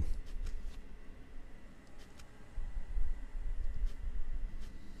god.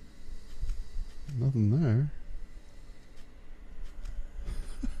 Nothing there.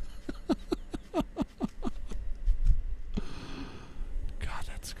 God,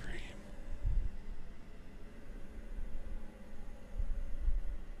 that scream.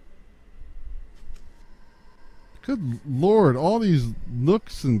 Good lord, all these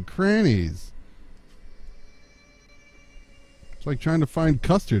nooks and crannies. It's like trying to find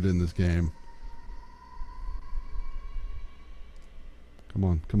custard in this game. Come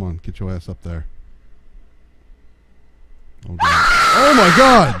on, come on, get your ass up there. Oh, God. Oh my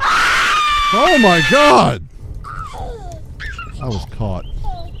god! Oh my god! I was caught.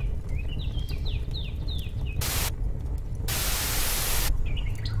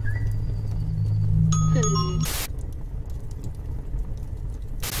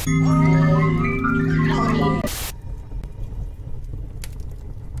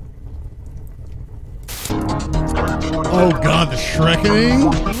 Oh god, the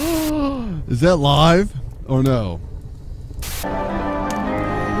Shrekkening? Is that live or no?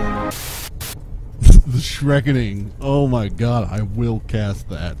 The Shrekkening. Oh my god, I will cast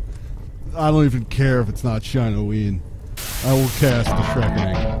that. I don't even care if it's not SHINE-O-WEEN. I will cast the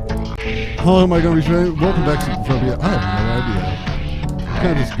Shrekkening. How long am I going to be trying? Welcome back to Superphobia. I have no idea. I'm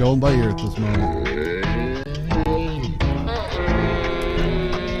kind of just going by ear at this moment.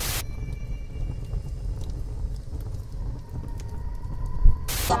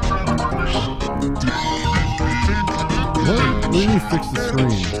 What do you mean fix the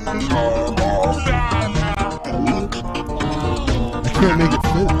screen? I can't make it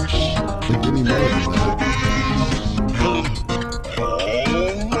fit like any more than that.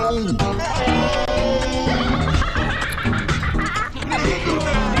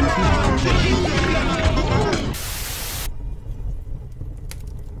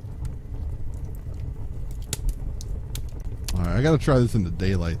 Alright, I gotta try this in the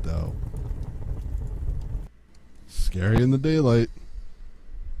daylight though. Scary in the daylight.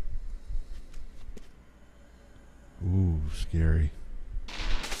 Ooh, scary. Look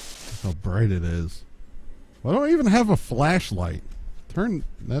how bright it is. Why don't I even have a flashlight? Turn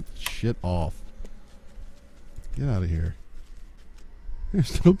that shit off. Get out of here.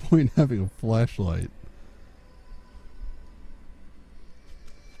 There's no point in having a flashlight.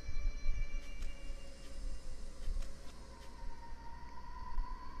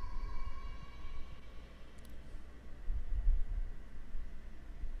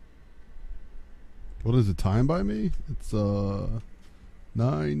 What is the time by me? It's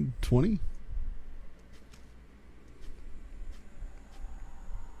 9:20.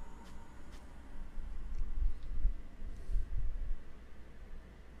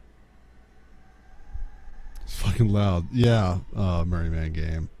 It's fucking loud. Yeah, Merry Man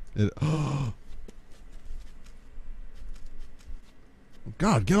game. It oh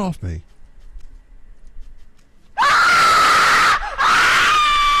God, get off me.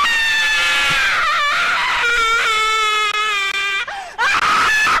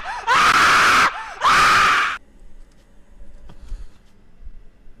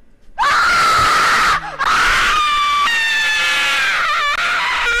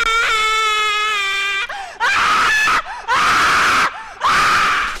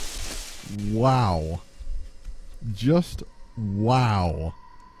 Wow. Just wow.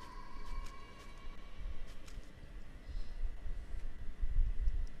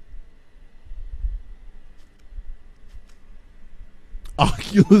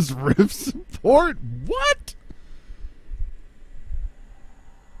 Oculus Rift support? What?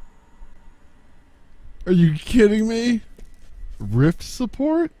 Are you kidding me? Rift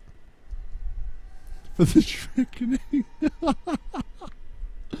support? For the Trickening?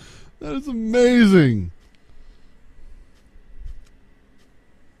 That is amazing.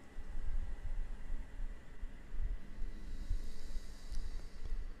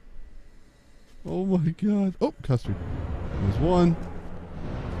 Oh my God. Oh, custard. There's one.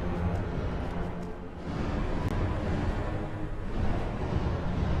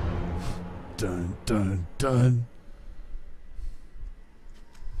 Dun, dun, dun.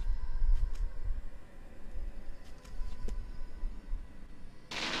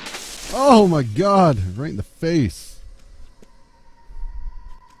 Oh my God, right in the face.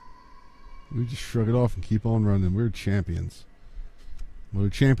 We just shrug it off and keep on running. We're champions. What do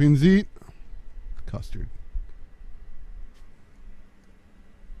champions eat? Custard.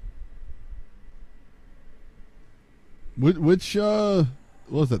 Which what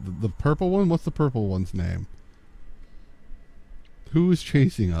was that? The purple one? What's the purple one's name? Who is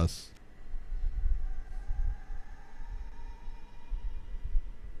chasing us?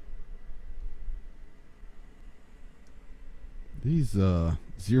 These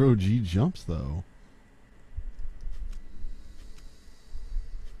zero-G jumps though.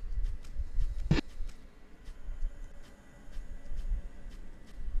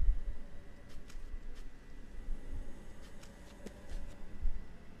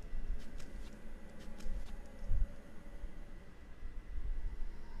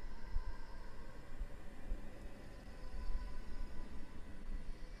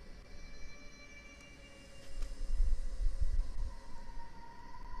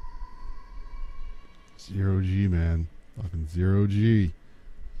 Zero-G, man. Fucking zero-G.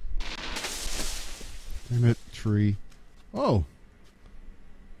 Damn it, tree. Oh.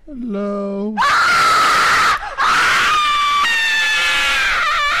 Hello.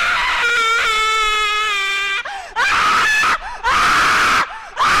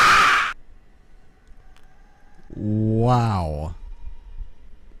 Wow.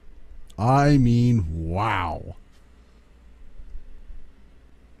 I mean, wow.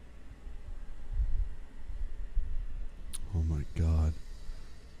 Oh my God.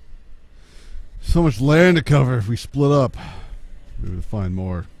 So much land to cover if we split up. We would find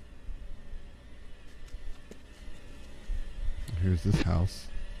more. Here's this house.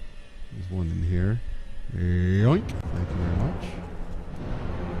 There's one in here. Yoink. Thank you very much.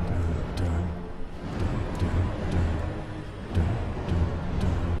 Dun, dun, dun, dun, dun, dun,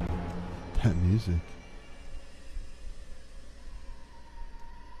 dun, dun. That music.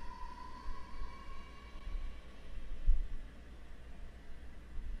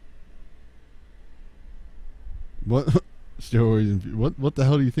 What? Steroids and what the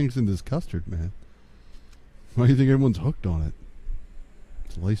hell do you think's in this custard, man? Why do you think everyone's hooked on it?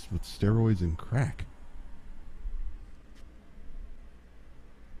 It's laced with steroids and crack.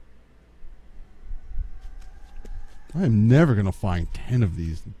 I am never going to find 10 of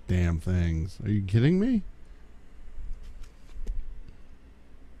these damn things. Are you kidding me?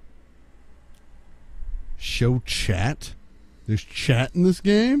 Show chat? There's chat in this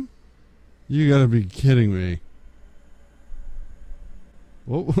game? You gotta be kidding me.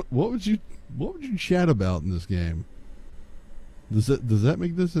 What would you chat about in this game? Does that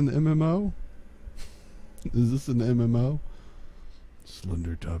make this an MMO? Is this an MMO?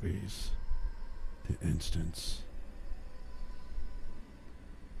 Slender Tubbies. The instance.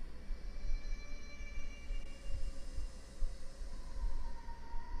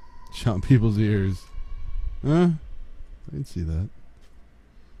 Shot in people's ears. Huh? I didn't see that.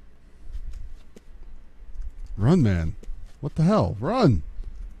 Run, man. What the hell? Run!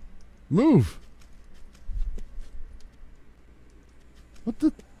 Move! What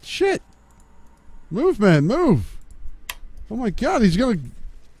the shit? Move, man, move! Oh my god, he's gonna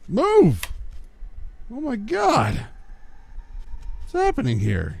move! Oh my god! What's happening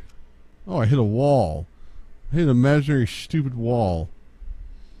here? Oh, I hit a wall. I hit an imaginary stupid wall.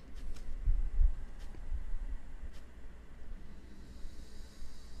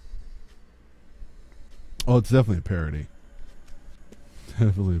 Oh, it's definitely a parody.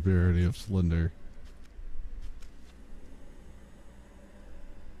 Definitely a parody of Slender.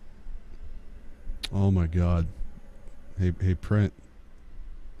 Oh my god. Hey, Print.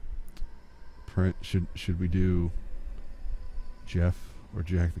 Print, should we do Jeff or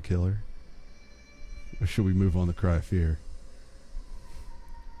Jack the Killer? Or should we move on to Cry of Fear?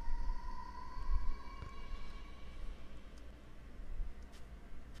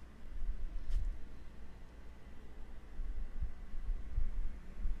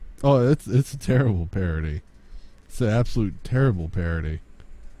 Oh, it's a terrible parody. It's an absolute terrible parody.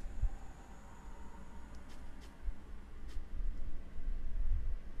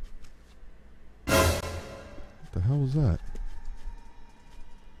 What the hell was that?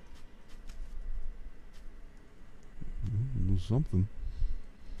 It was something.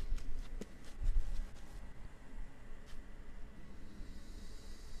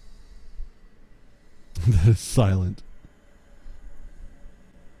 That is silent.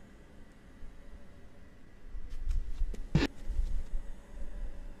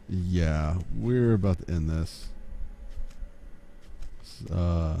 Yeah, we're about to end this.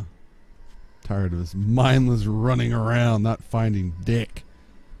 Tired of this mindless running around, not finding dick.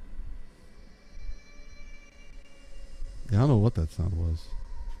 Yeah, I don't know what that sound was.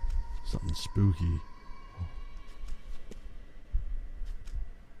 Something spooky.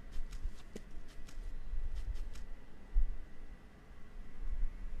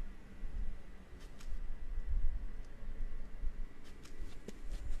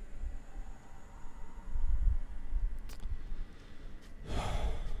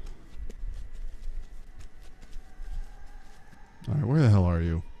 Alright, where the hell are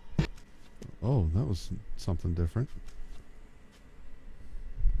you? Oh, that was something different.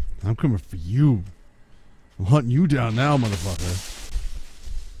 I'm coming for you. I'm hunting you down now, motherfucker.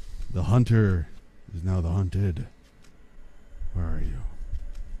 The hunter is now the hunted. Where are you?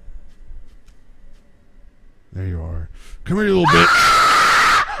 There you are. Come here, you little bitch.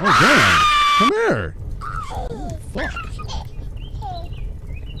 Oh, damn. Come here. Oh, fuck.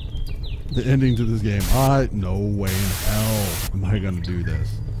 The ending to this game. No way in hell am I gonna do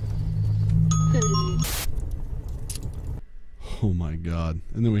this. Oh my god.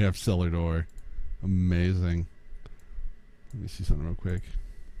 And then we have cellar door. Amazing. Let me see something real quick.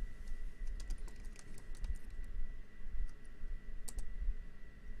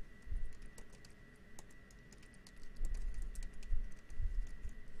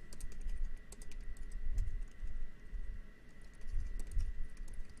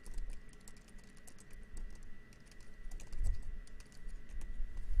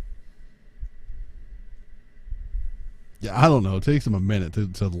 Yeah, I don't know. It takes them a minute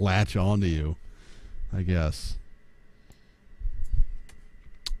to latch onto you, I guess.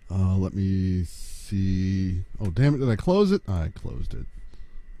 Let me see. Oh, damn it. Did I close it? I closed it.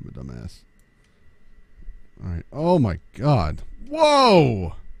 I'm a dumbass. All right. Oh, my God.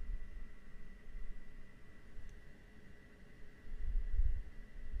 Whoa!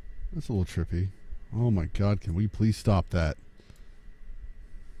 That's a little trippy. Oh, my God. Can we please stop that?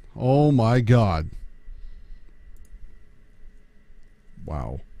 Oh, my God.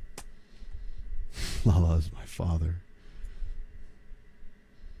 Wow. Lala is my father.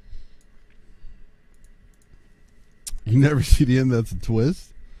 You never see the end that's a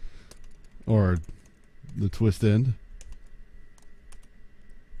twist? Or the twist end?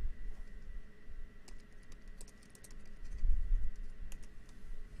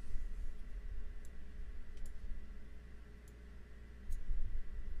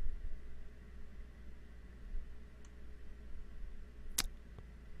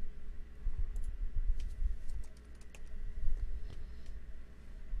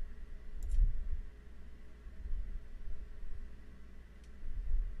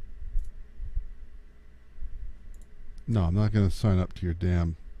 No, I'm not going to sign up to your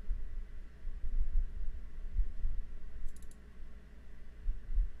damn...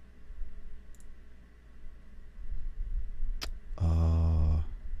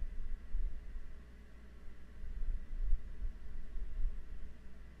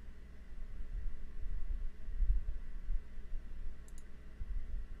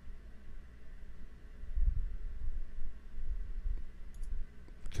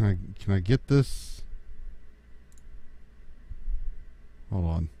 Can I get this? Hold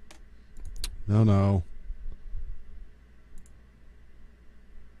on. No.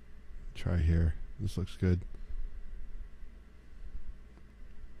 Try here. This looks good.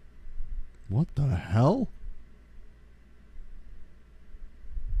 What the hell?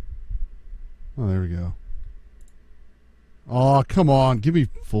 Oh, there we go. Oh, come on. Give me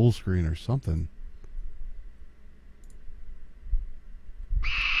full screen or something.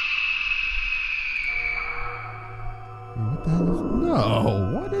 What the hell is...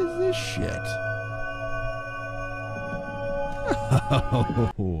 No! What is this shit?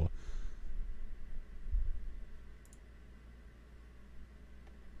 Oh.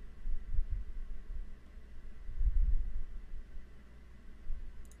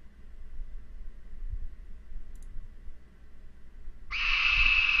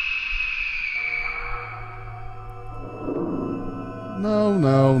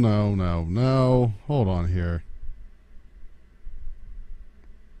 No. Hold on here.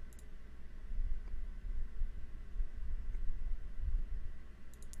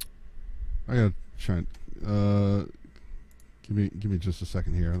 I gotta try and give me just a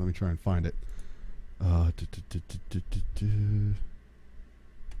second here. Let me try and find it.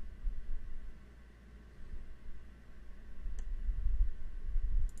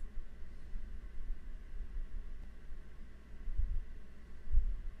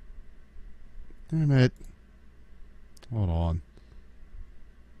 Damn it. Hold on.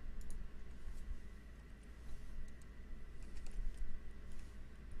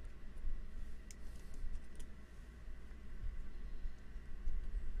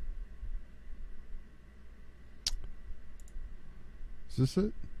 Is this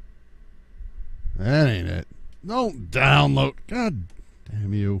it? That ain't it. Don't download. God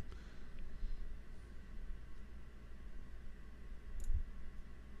damn you.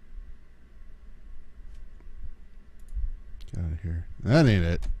 Get out of here. That ain't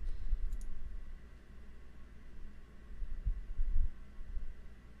it.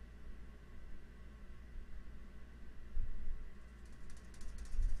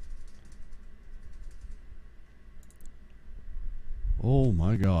 Oh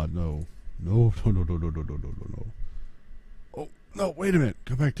my God, no. No. Oh, no, wait a minute.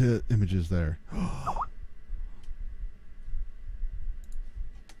 Go back to images there. I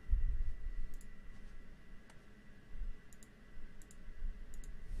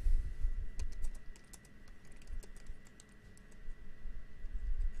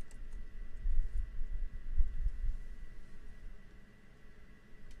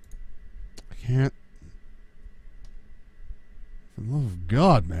can't. For the love of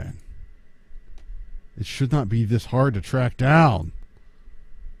God, man. It should not be this hard to track down.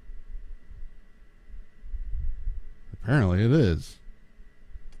 Apparently it is.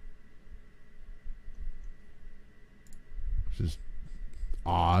 Which is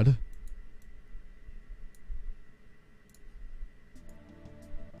odd.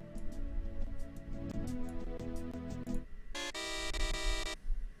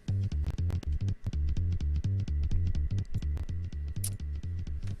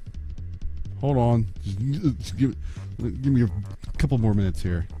 Hold on. Just give me a couple more minutes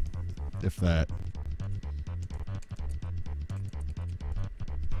here. If that.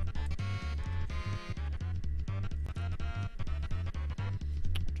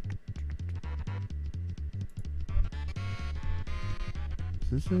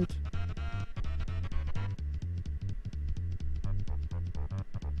 Is this it?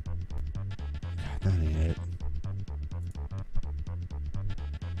 God, that ain't it.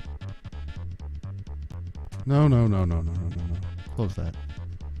 No. Close that.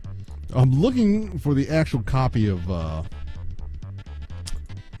 I'm looking for the actual copy of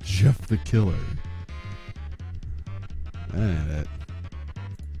Jeff the Killer. That ain't it.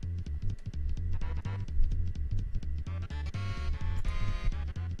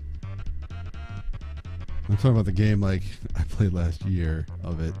 I'm talking about the game like I played last year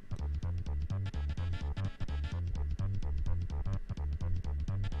of it.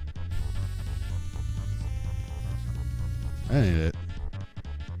 That ain't it.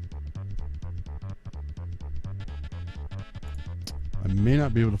 I may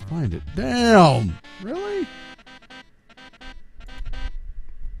not be able to find it. Damn! Really?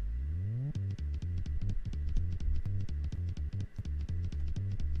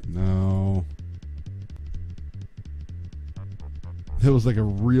 No. It was like a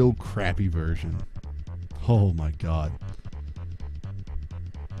real crappy version. Oh my god.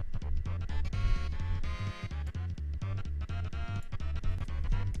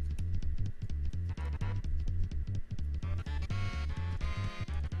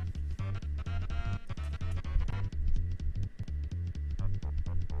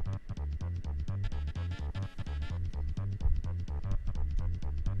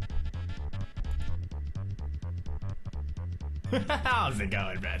 How's it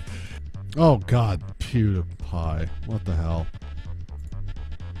going, man? Oh god, PewDiePie. What the hell?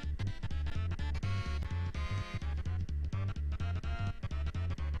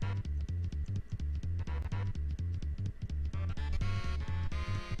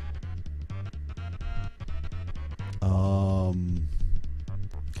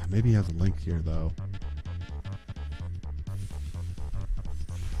 Maybe he has a link here though.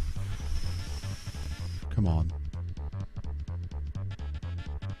 Come on.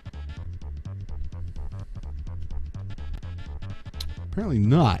 Apparently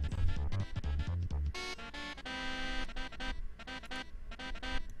not.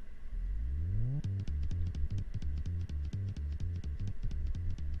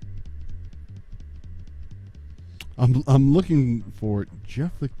 I'm looking for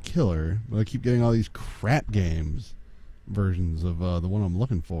Jeff the Killer, but I keep getting all these crap games versions of the one I'm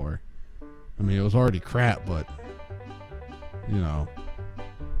looking for. I mean, it was already crap, but you know.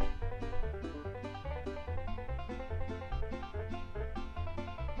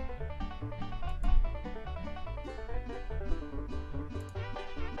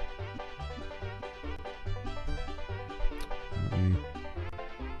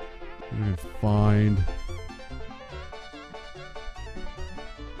 Let me find.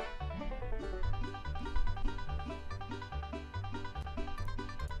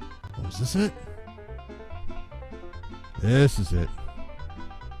 Oh, is this it? This is it.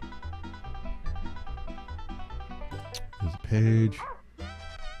 There's a page.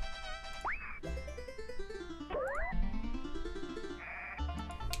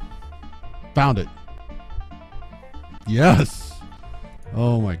 Found it. Yes.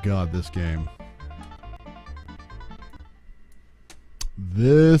 Oh my god, this game.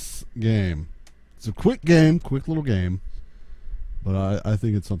 This game. It's a quick game, quick little game. But I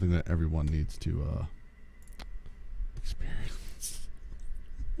think it's something that everyone needs to experience.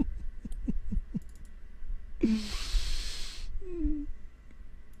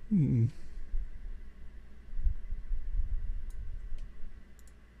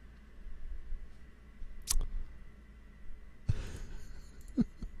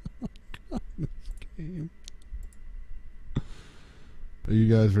 God, this game. Are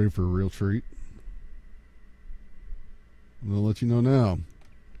you guys ready for a real treat? I'm going to let you know now.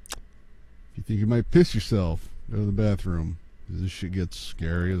 If you think you might piss yourself, go to the bathroom. This shit gets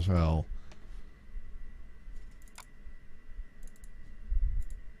scary as hell.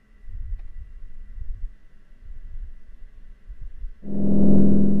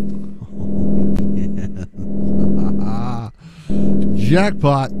 Oh, yeah.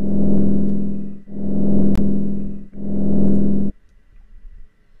 Jackpot.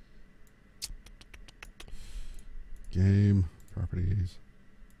 Game properties.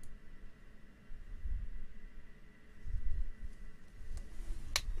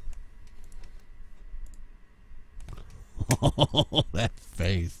 Oh, that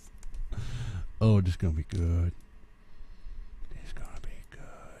face. Oh, it's gonna be good. It's gonna be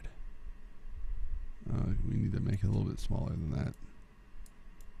good. We need to make it a little bit smaller than that.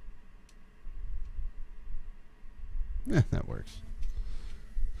 Yeah, that works.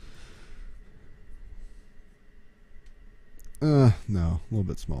 No, a little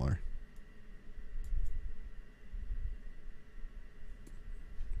bit smaller.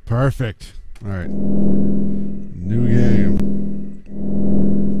 Perfect. All right. New game.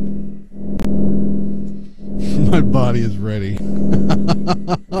 My body is ready.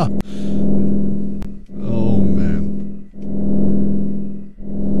 Oh man.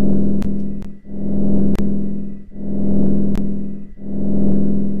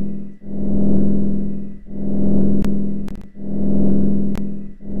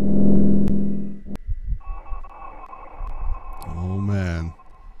 Oh man.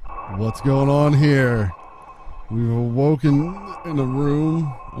 What's going on here? We've awoken in a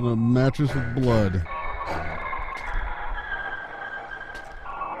room on a mattress with blood.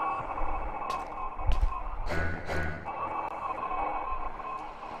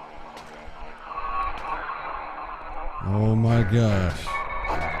 Oh my gosh.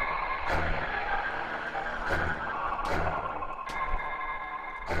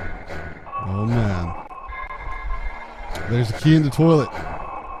 Oh man. There's a key in the toilet.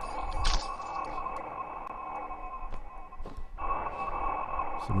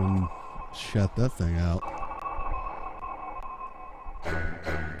 Someone shut that thing out.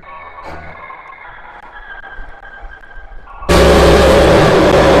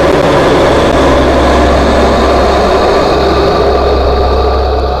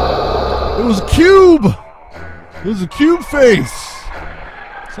 It was a cube! It was a cube face!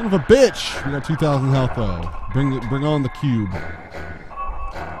 Son of a bitch! We got 2,000 health though. Bring on the cube.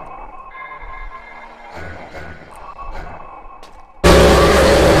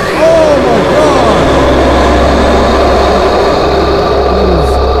 Oh my god!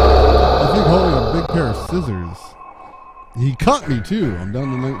 I think holding a big pair of scissors. He cut me too. I'm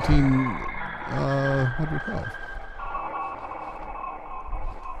down to 1900 health.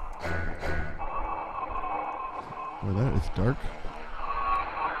 Boy, that is dark.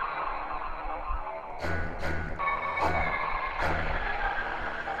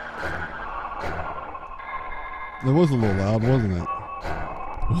 That was a little loud, wasn't it?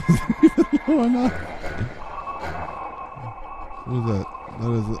 Wasn't even low enough. What is that?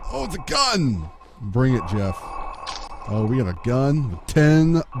 That is oh, it's a gun! Bring it, Jeff. Oh, we got a gun with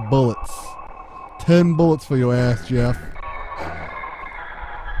 10 bullets. 10 bullets for your ass, Jeff.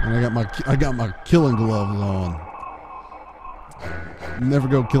 And I got my killing gloves on. Never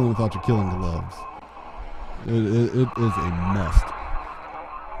go killing without your killing gloves. It is a must.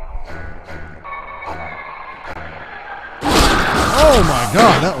 Oh my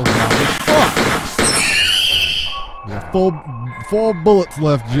god, that was loud as fuck! We got four bullets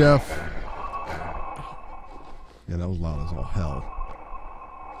left, Jeff. Yeah, that was loud as all hell.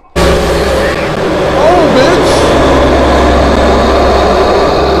 Oh, bitch!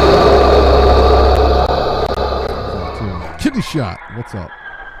 Kidney shot. What's up?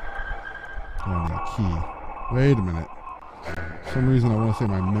 Oh, I need a key. Wait a minute. For some reason I want to say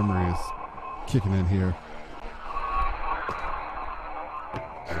my memory is kicking in here.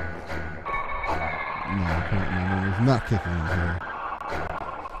 No, apparently my memory's not kicking in here.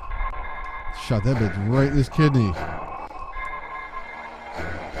 Shot that bitch right in his kidney.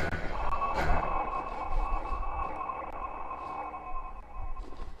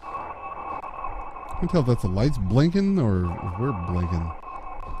 I can't tell if that's the lights blinking or if we're blinking.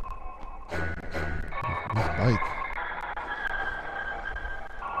 This bike.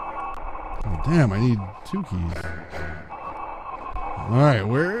 Oh, damn, I need 2 keys. Alright,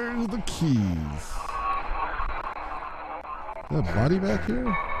 where's the keys? Is that a body back here?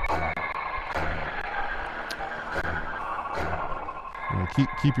 Well,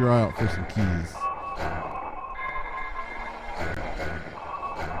 keep your eye out for some keys.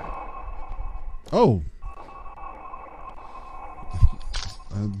 Oh!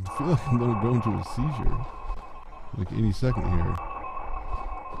 I feel like I'm gonna go into a seizure. Like any second here.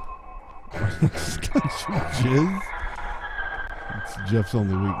 Jizz? It's Jeff's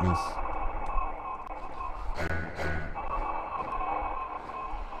only weakness.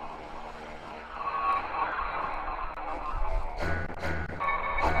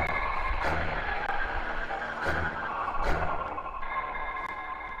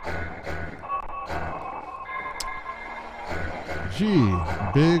 Gee,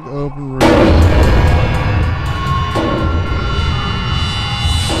 big open room.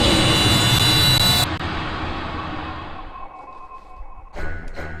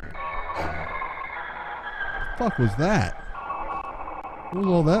 What the fuck was that? What was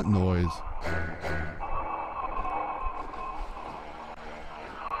all that noise?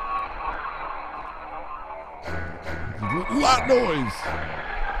 A lot of noise!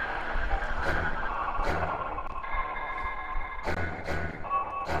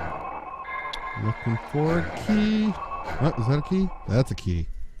 Looking for a key. What? Is that a key? That's a key.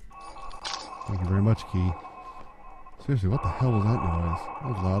 Thank you very much, key. Seriously, what the hell was that noise? That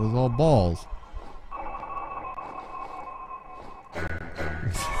was loud as all balls.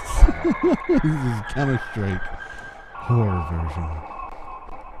 This is Counter-Strike horror version.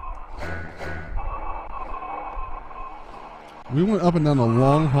 We went up and down a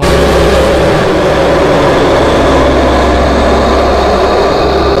long hall.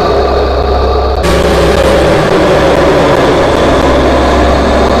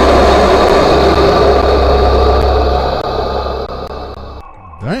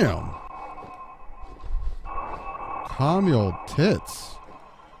 Damn. Calm your tits.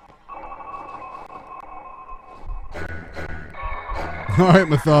 Alright,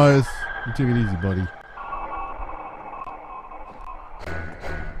 Matthias. You take it easy, buddy.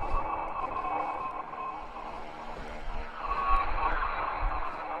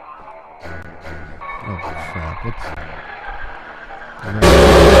 Oh, crap. What's...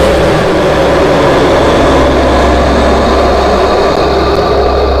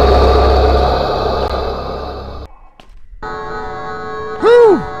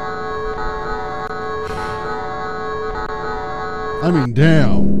 I mean,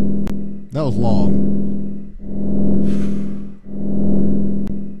 damn. That was long.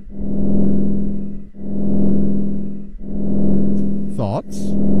 Thoughts?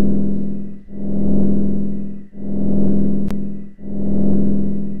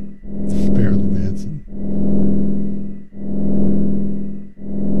 Marilyn Manson.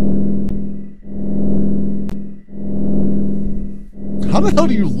 How the hell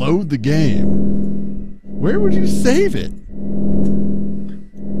do you load the game? Where would you save it?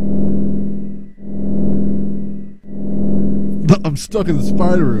 I'm stuck in the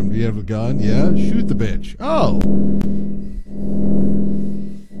spider room. Do you have a gun? Yeah? Shoot the bitch. Oh.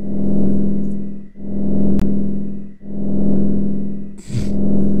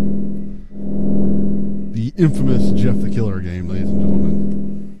 The infamous Jeff the Killer game, ladies and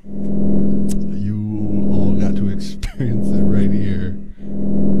gentlemen. You all got to experience it right here.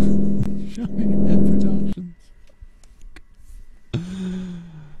 Shining Head Productions.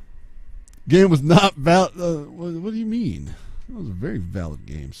 Game was not valid. What do you mean? That was a very valid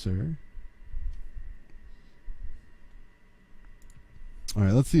game, sir.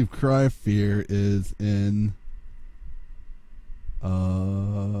 Alright, let's see if Cry of Fear is in...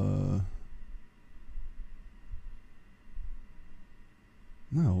 No,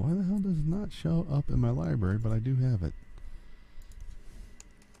 why the hell does it not show up in my library, but I do have it.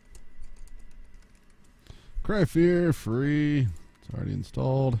 Cry of Fear, free. It's already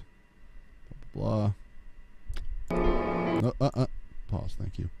installed. Blah, blah, blah. Pause,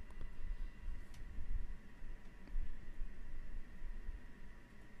 thank you.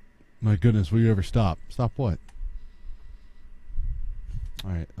 My goodness, will you ever stop? Stop what?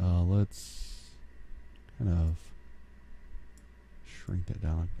 Alright, let's kind of shrink that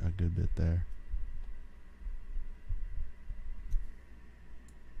down a good bit there.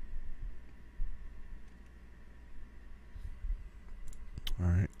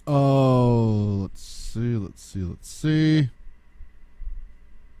 Alright. Oh, let's see.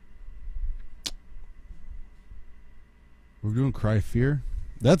 We're doing Cry of Fear?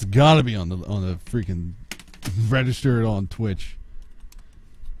 That's gotta be on the freaking register on Twitch.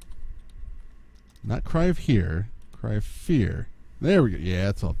 Not Cry of Here, Cry of Fear. There we go. Yeah,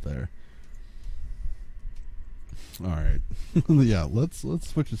 it's up there. Alright. Yeah, let's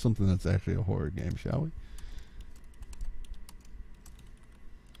switch to something that's actually a horror game, shall we?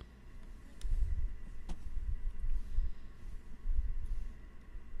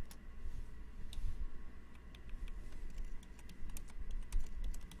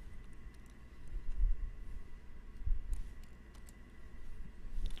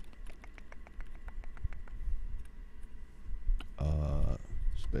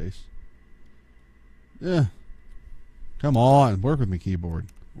 Space. Yeah. Come on. Work with me, keyboard.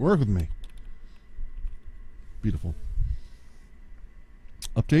 Work with me. Beautiful.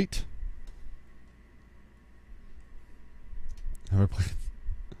 Update. Have I played?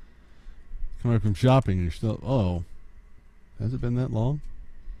 Come back from shopping and you're still... Oh. Has it been that long?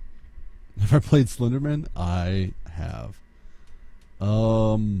 Have I played Slenderman? I have.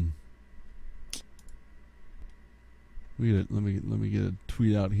 Let me get a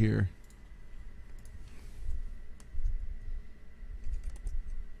tweet out here.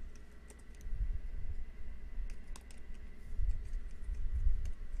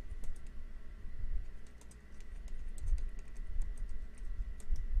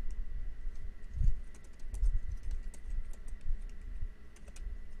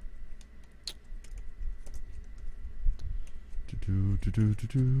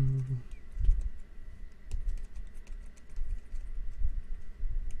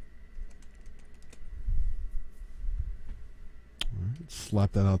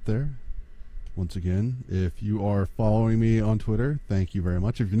 slap that out there. Once again, if you are following me on Twitter, thank you very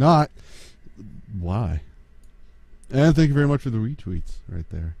much. If you're not, why? And thank you very much for the retweets right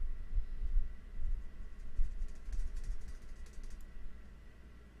there.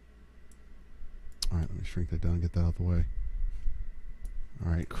 Alright, let me shrink that down and get that out the way.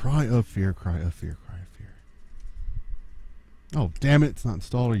 Alright, cry of fear, cry of fear, cry of fear. Oh, damn it, it's not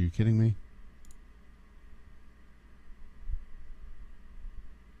installed. Are you kidding me?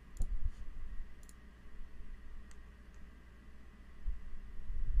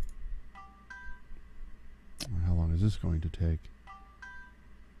 How long is this going to take?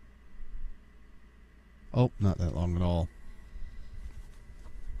 Oh, not that long at all.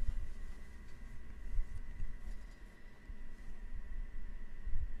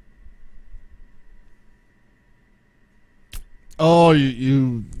 Oh,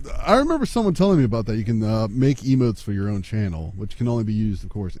 I remember someone telling me about that. You can make emotes for your own channel, which can only be used, of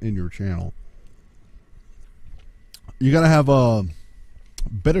course, in your channel. You gotta have a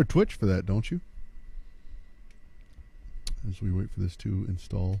better Twitch for that, don't you? As we wait for this to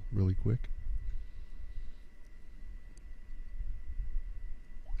install really quick.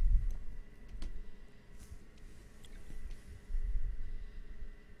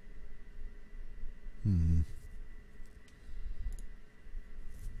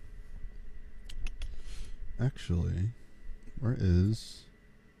 Actually, where is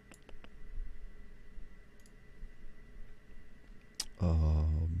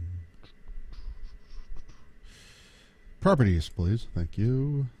properties, please? Thank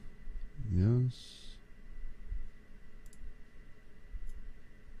you. Yes.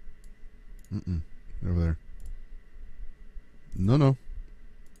 Over there. No.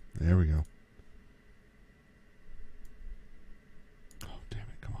 There we go. Oh, damn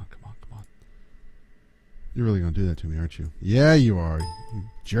it. Come on. You're really going to do that to me, aren't you? Yeah, you are. You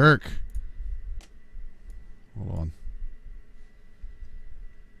jerk. Hold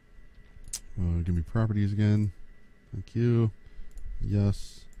on. Give me properties again. Thank you.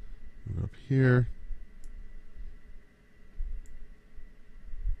 Yes. Move it up here.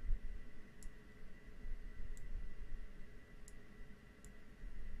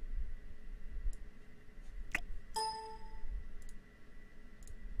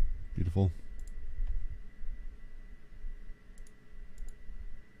 Beautiful.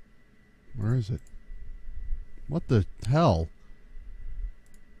 Where is it? What the hell?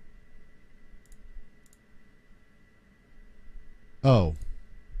 Oh.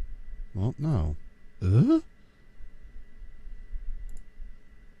 Well, no. What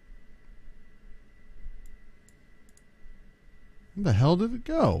the hell did it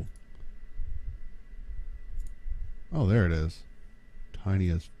go? Oh, there it is. Tiny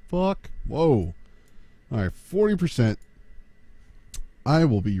as fuck. Whoa. Alright, 40%. I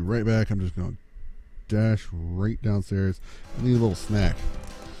will be right back. I'm just going to dash right downstairs. I need a little snack.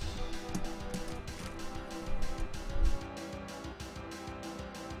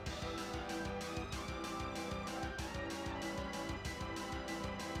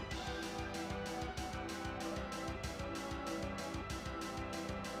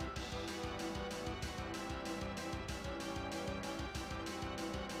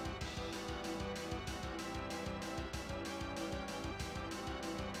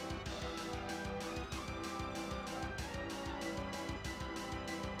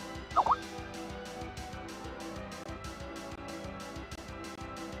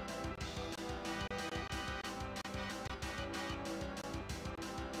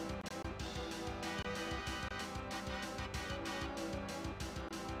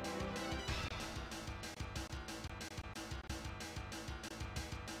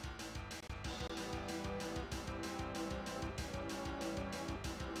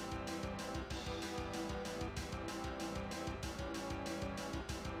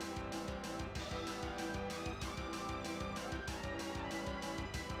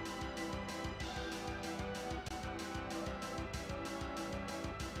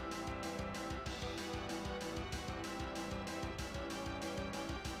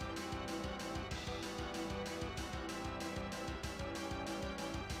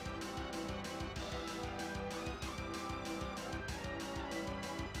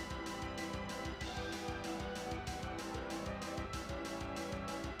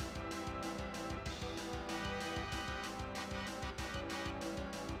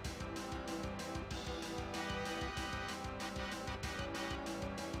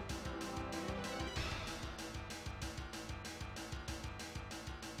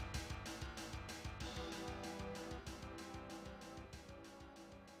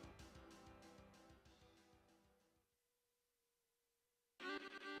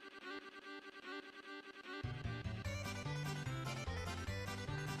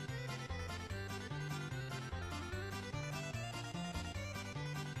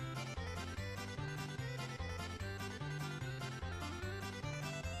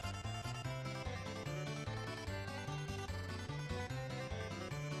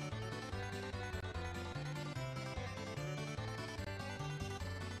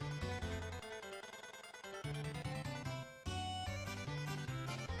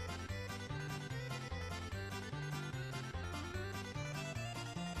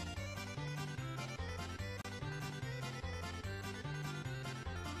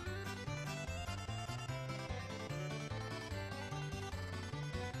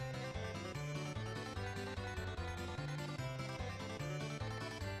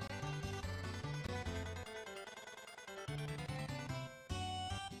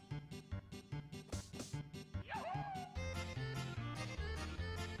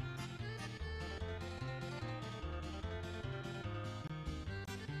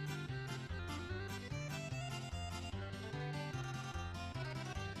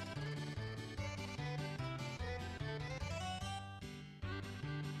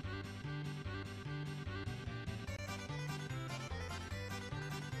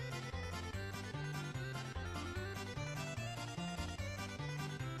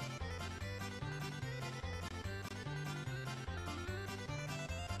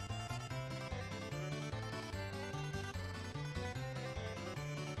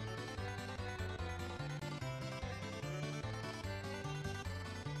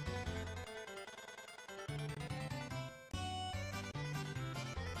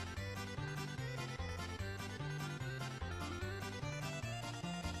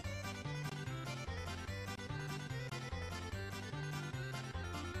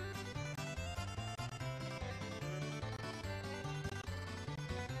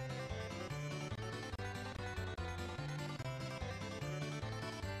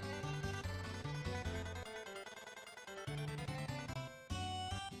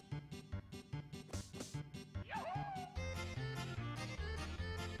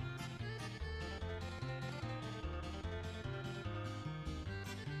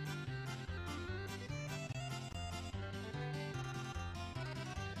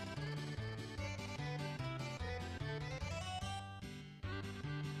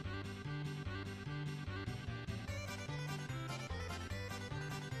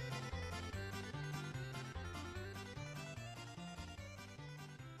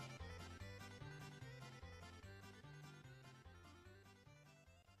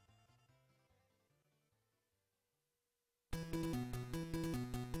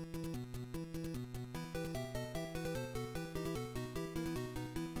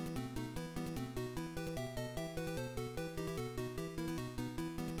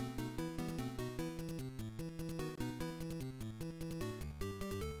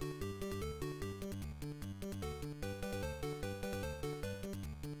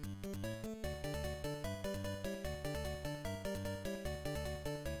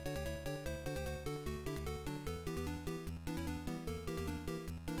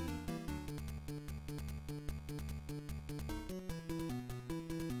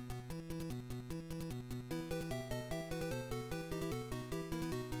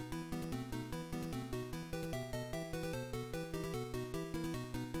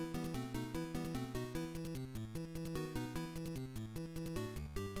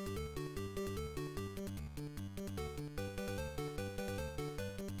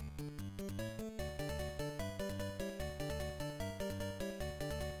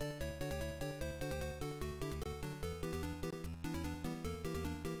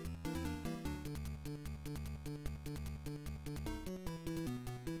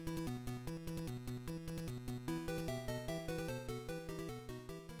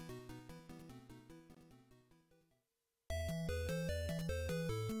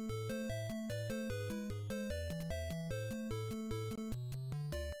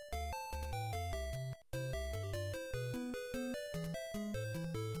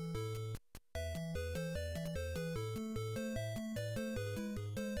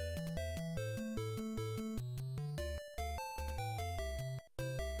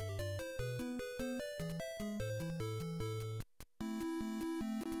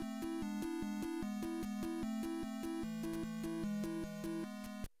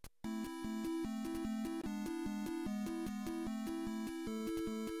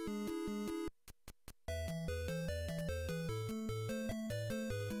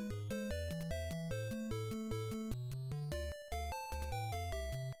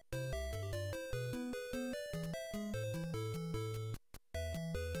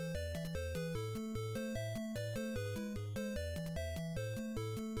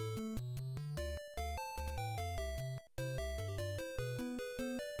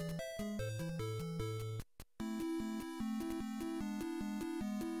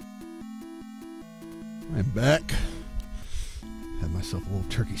 I'm back. Had myself a little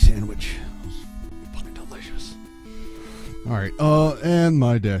turkey sandwich. It was fucking delicious. Alright, and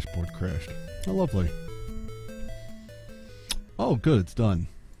my dashboard crashed. Oh, lovely. Oh, good, it's done.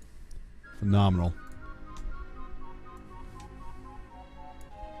 Phenomenal.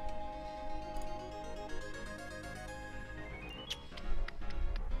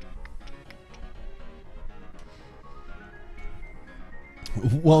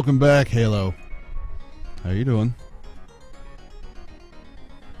 Welcome back, Halo. How you doing?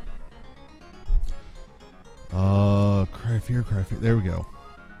 Cry fear. There we go.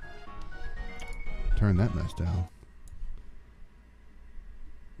 Turn that mess down.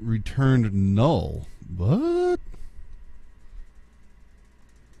 Returned null. What?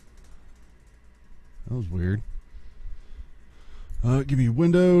 That was weird. Give me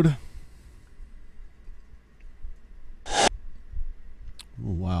windowed. Oh,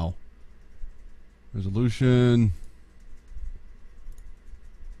 wow. Resolution.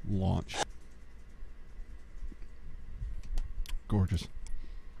 Launch. Gorgeous.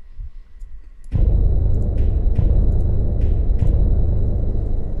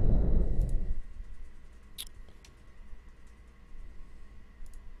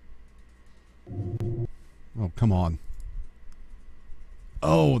 Oh, come on.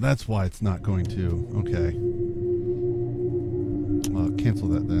 Oh, that's why it's not going to. Okay. Cancel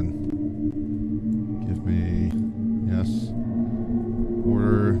that then. Give me... Yes.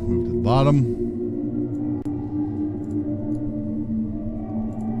 Order. Move to the bottom.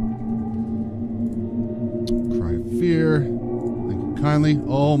 Cry of fear. Thank you kindly.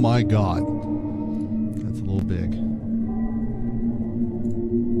 Oh my god. That's a little big.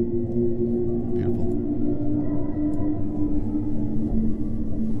 Beautiful.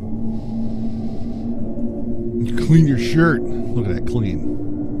 Clean your shirt. Look at that clean.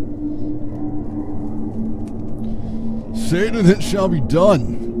 Satan, it shall be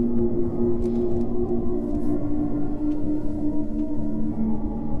done.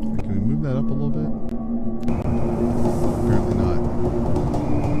 Can we move that up a little bit? Apparently not.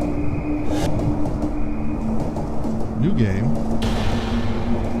 New game.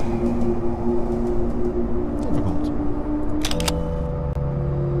 Difficult.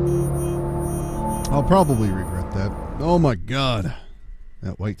 I'll probably regret that. Oh my god.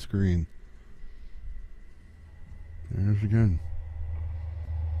 That white screen. There's again.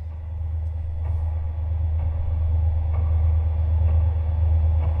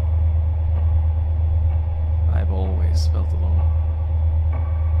 I've always felt alone.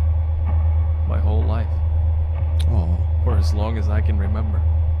 My whole life. Oh. For as long as I can remember.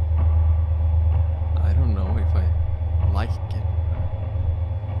 I don't know if I like it.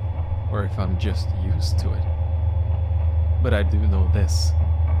 Or if I'm just used to it. But I do know this.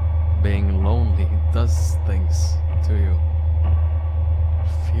 Being lonely does things to you.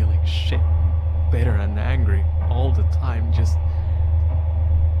 Feeling shit, bitter and angry all the time just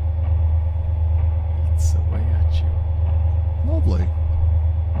eats away at you. Lovely.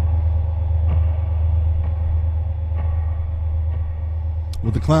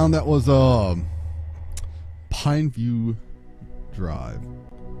 With the clown, that was Pineview Drive.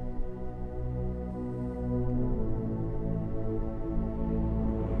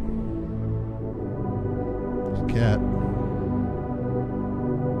 There's a cat.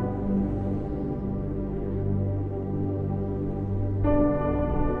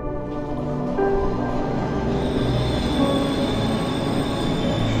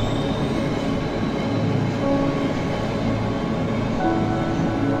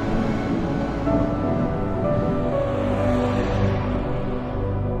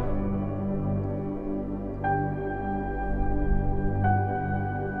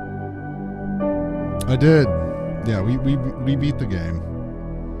 I did. Yeah, we beat the game.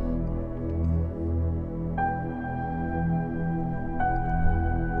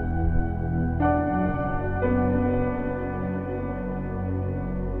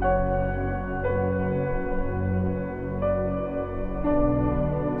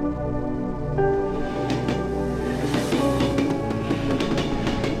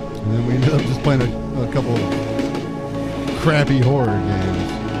 And then we ended up just playing a couple of crappy horror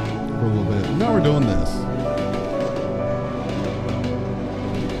games for a little bit. Now we're doing this.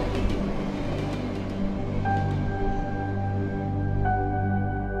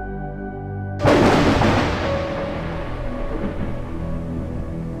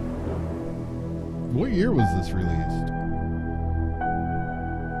 What year was this released?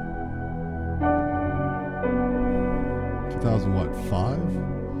 What, 5?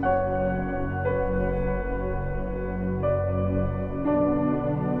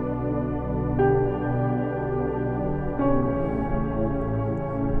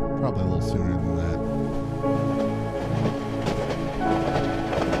 Probably a little sooner than that.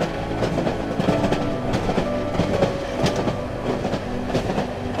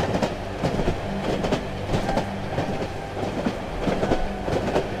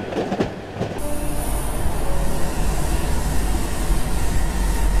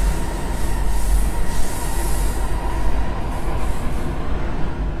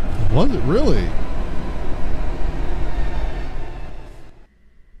 Was it really?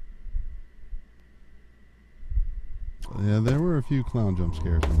 Yeah, there were a few clown jump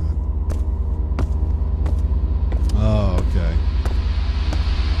scares in that. Oh, okay.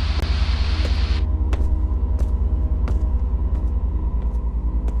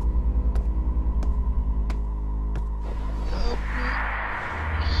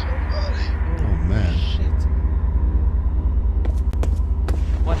 Oh, man. Shit.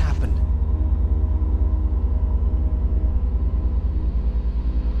 What happened?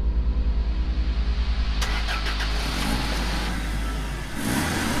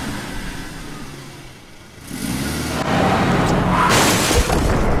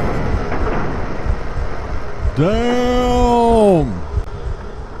 Damn!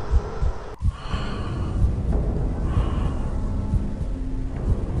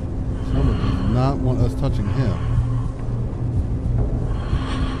 Someone does not want us touching him.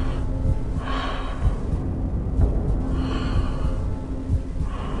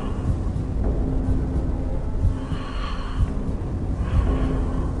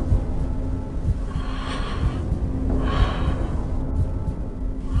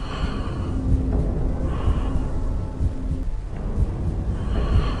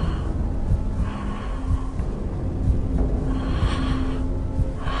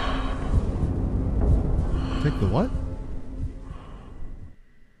 Take the what?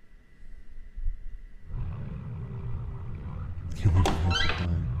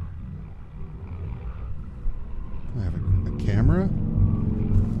 I have a camera?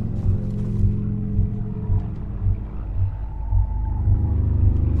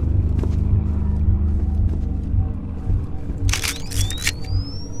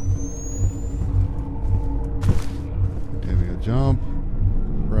 Okay, we got jump,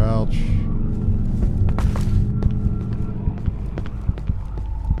 crouch.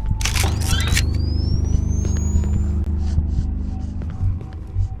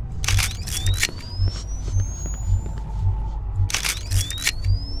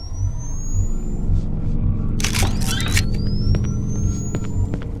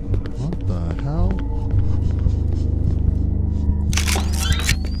 What the hell?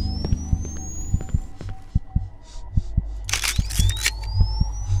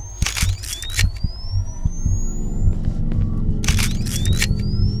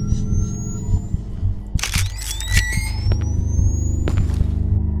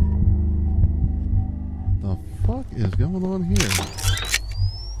 The fuck is going on here?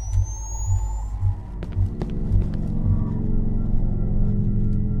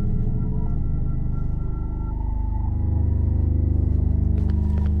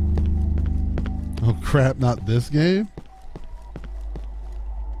 Oh crap, not this game?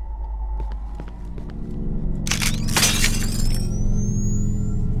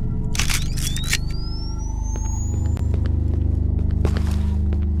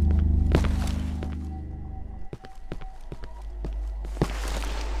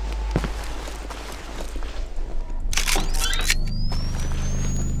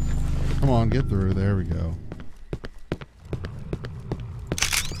 Come on, get through. There we go.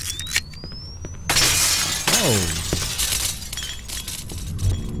 Oh.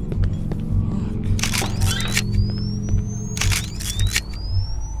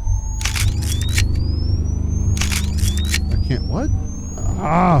 I can't. What?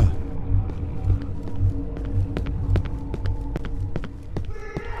 Ah.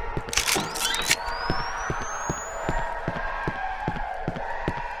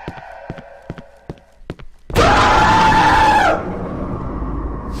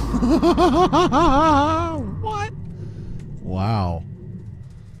 What? Wow.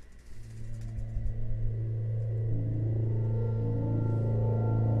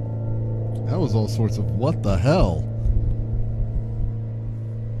 That was all sorts of what the hell?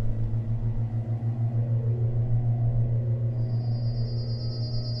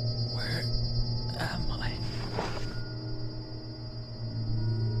 Where am I?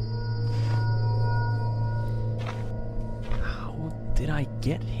 How did I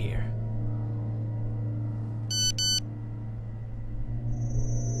get here?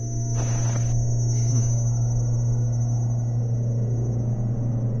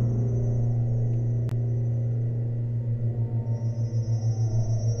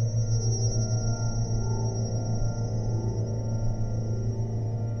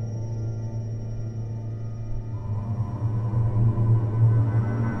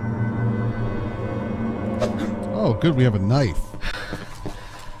 good we have a knife.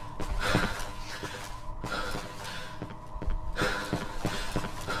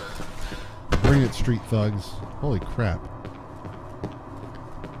 Bring it, street thugs. Holy crap.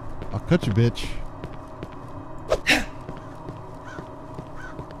 I'll cut you, bitch.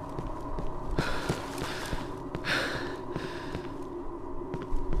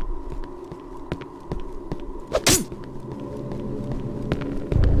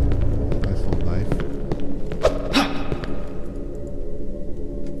 Nice little knife.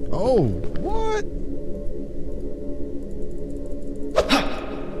 Oh, what?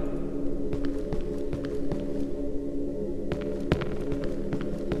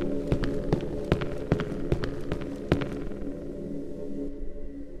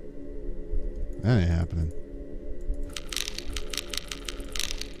 That ain't happening.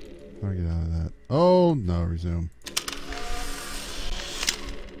 How do I get out of that? Oh, no, resume.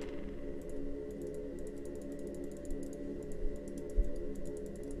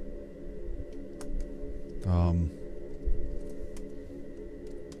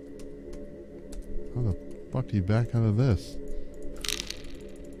 How the fuck do you back out of this?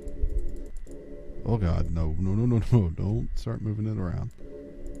 Oh god, no, no, no, no, no, don't start moving it around.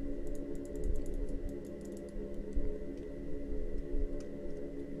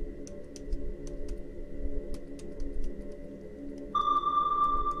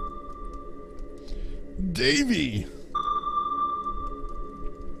 Davey!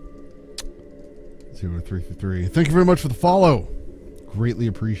 0333. Thank you very much for the follow. Greatly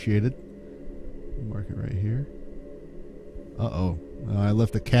appreciated. Mark it right here. Uh-oh. I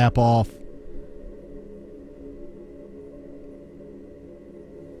left the cap off.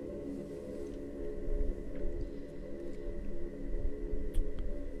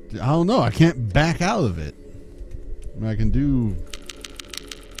 I don't know. I can't back out of it. I mean, I can do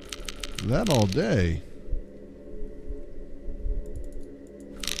that all day.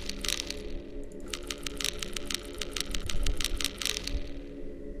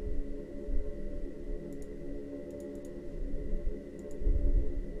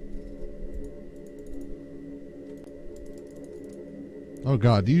 Oh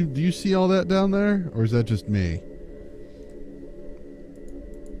god, do you see all that down there? Or is that just me?